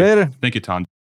 Thank you. Later. Thank you, Tom.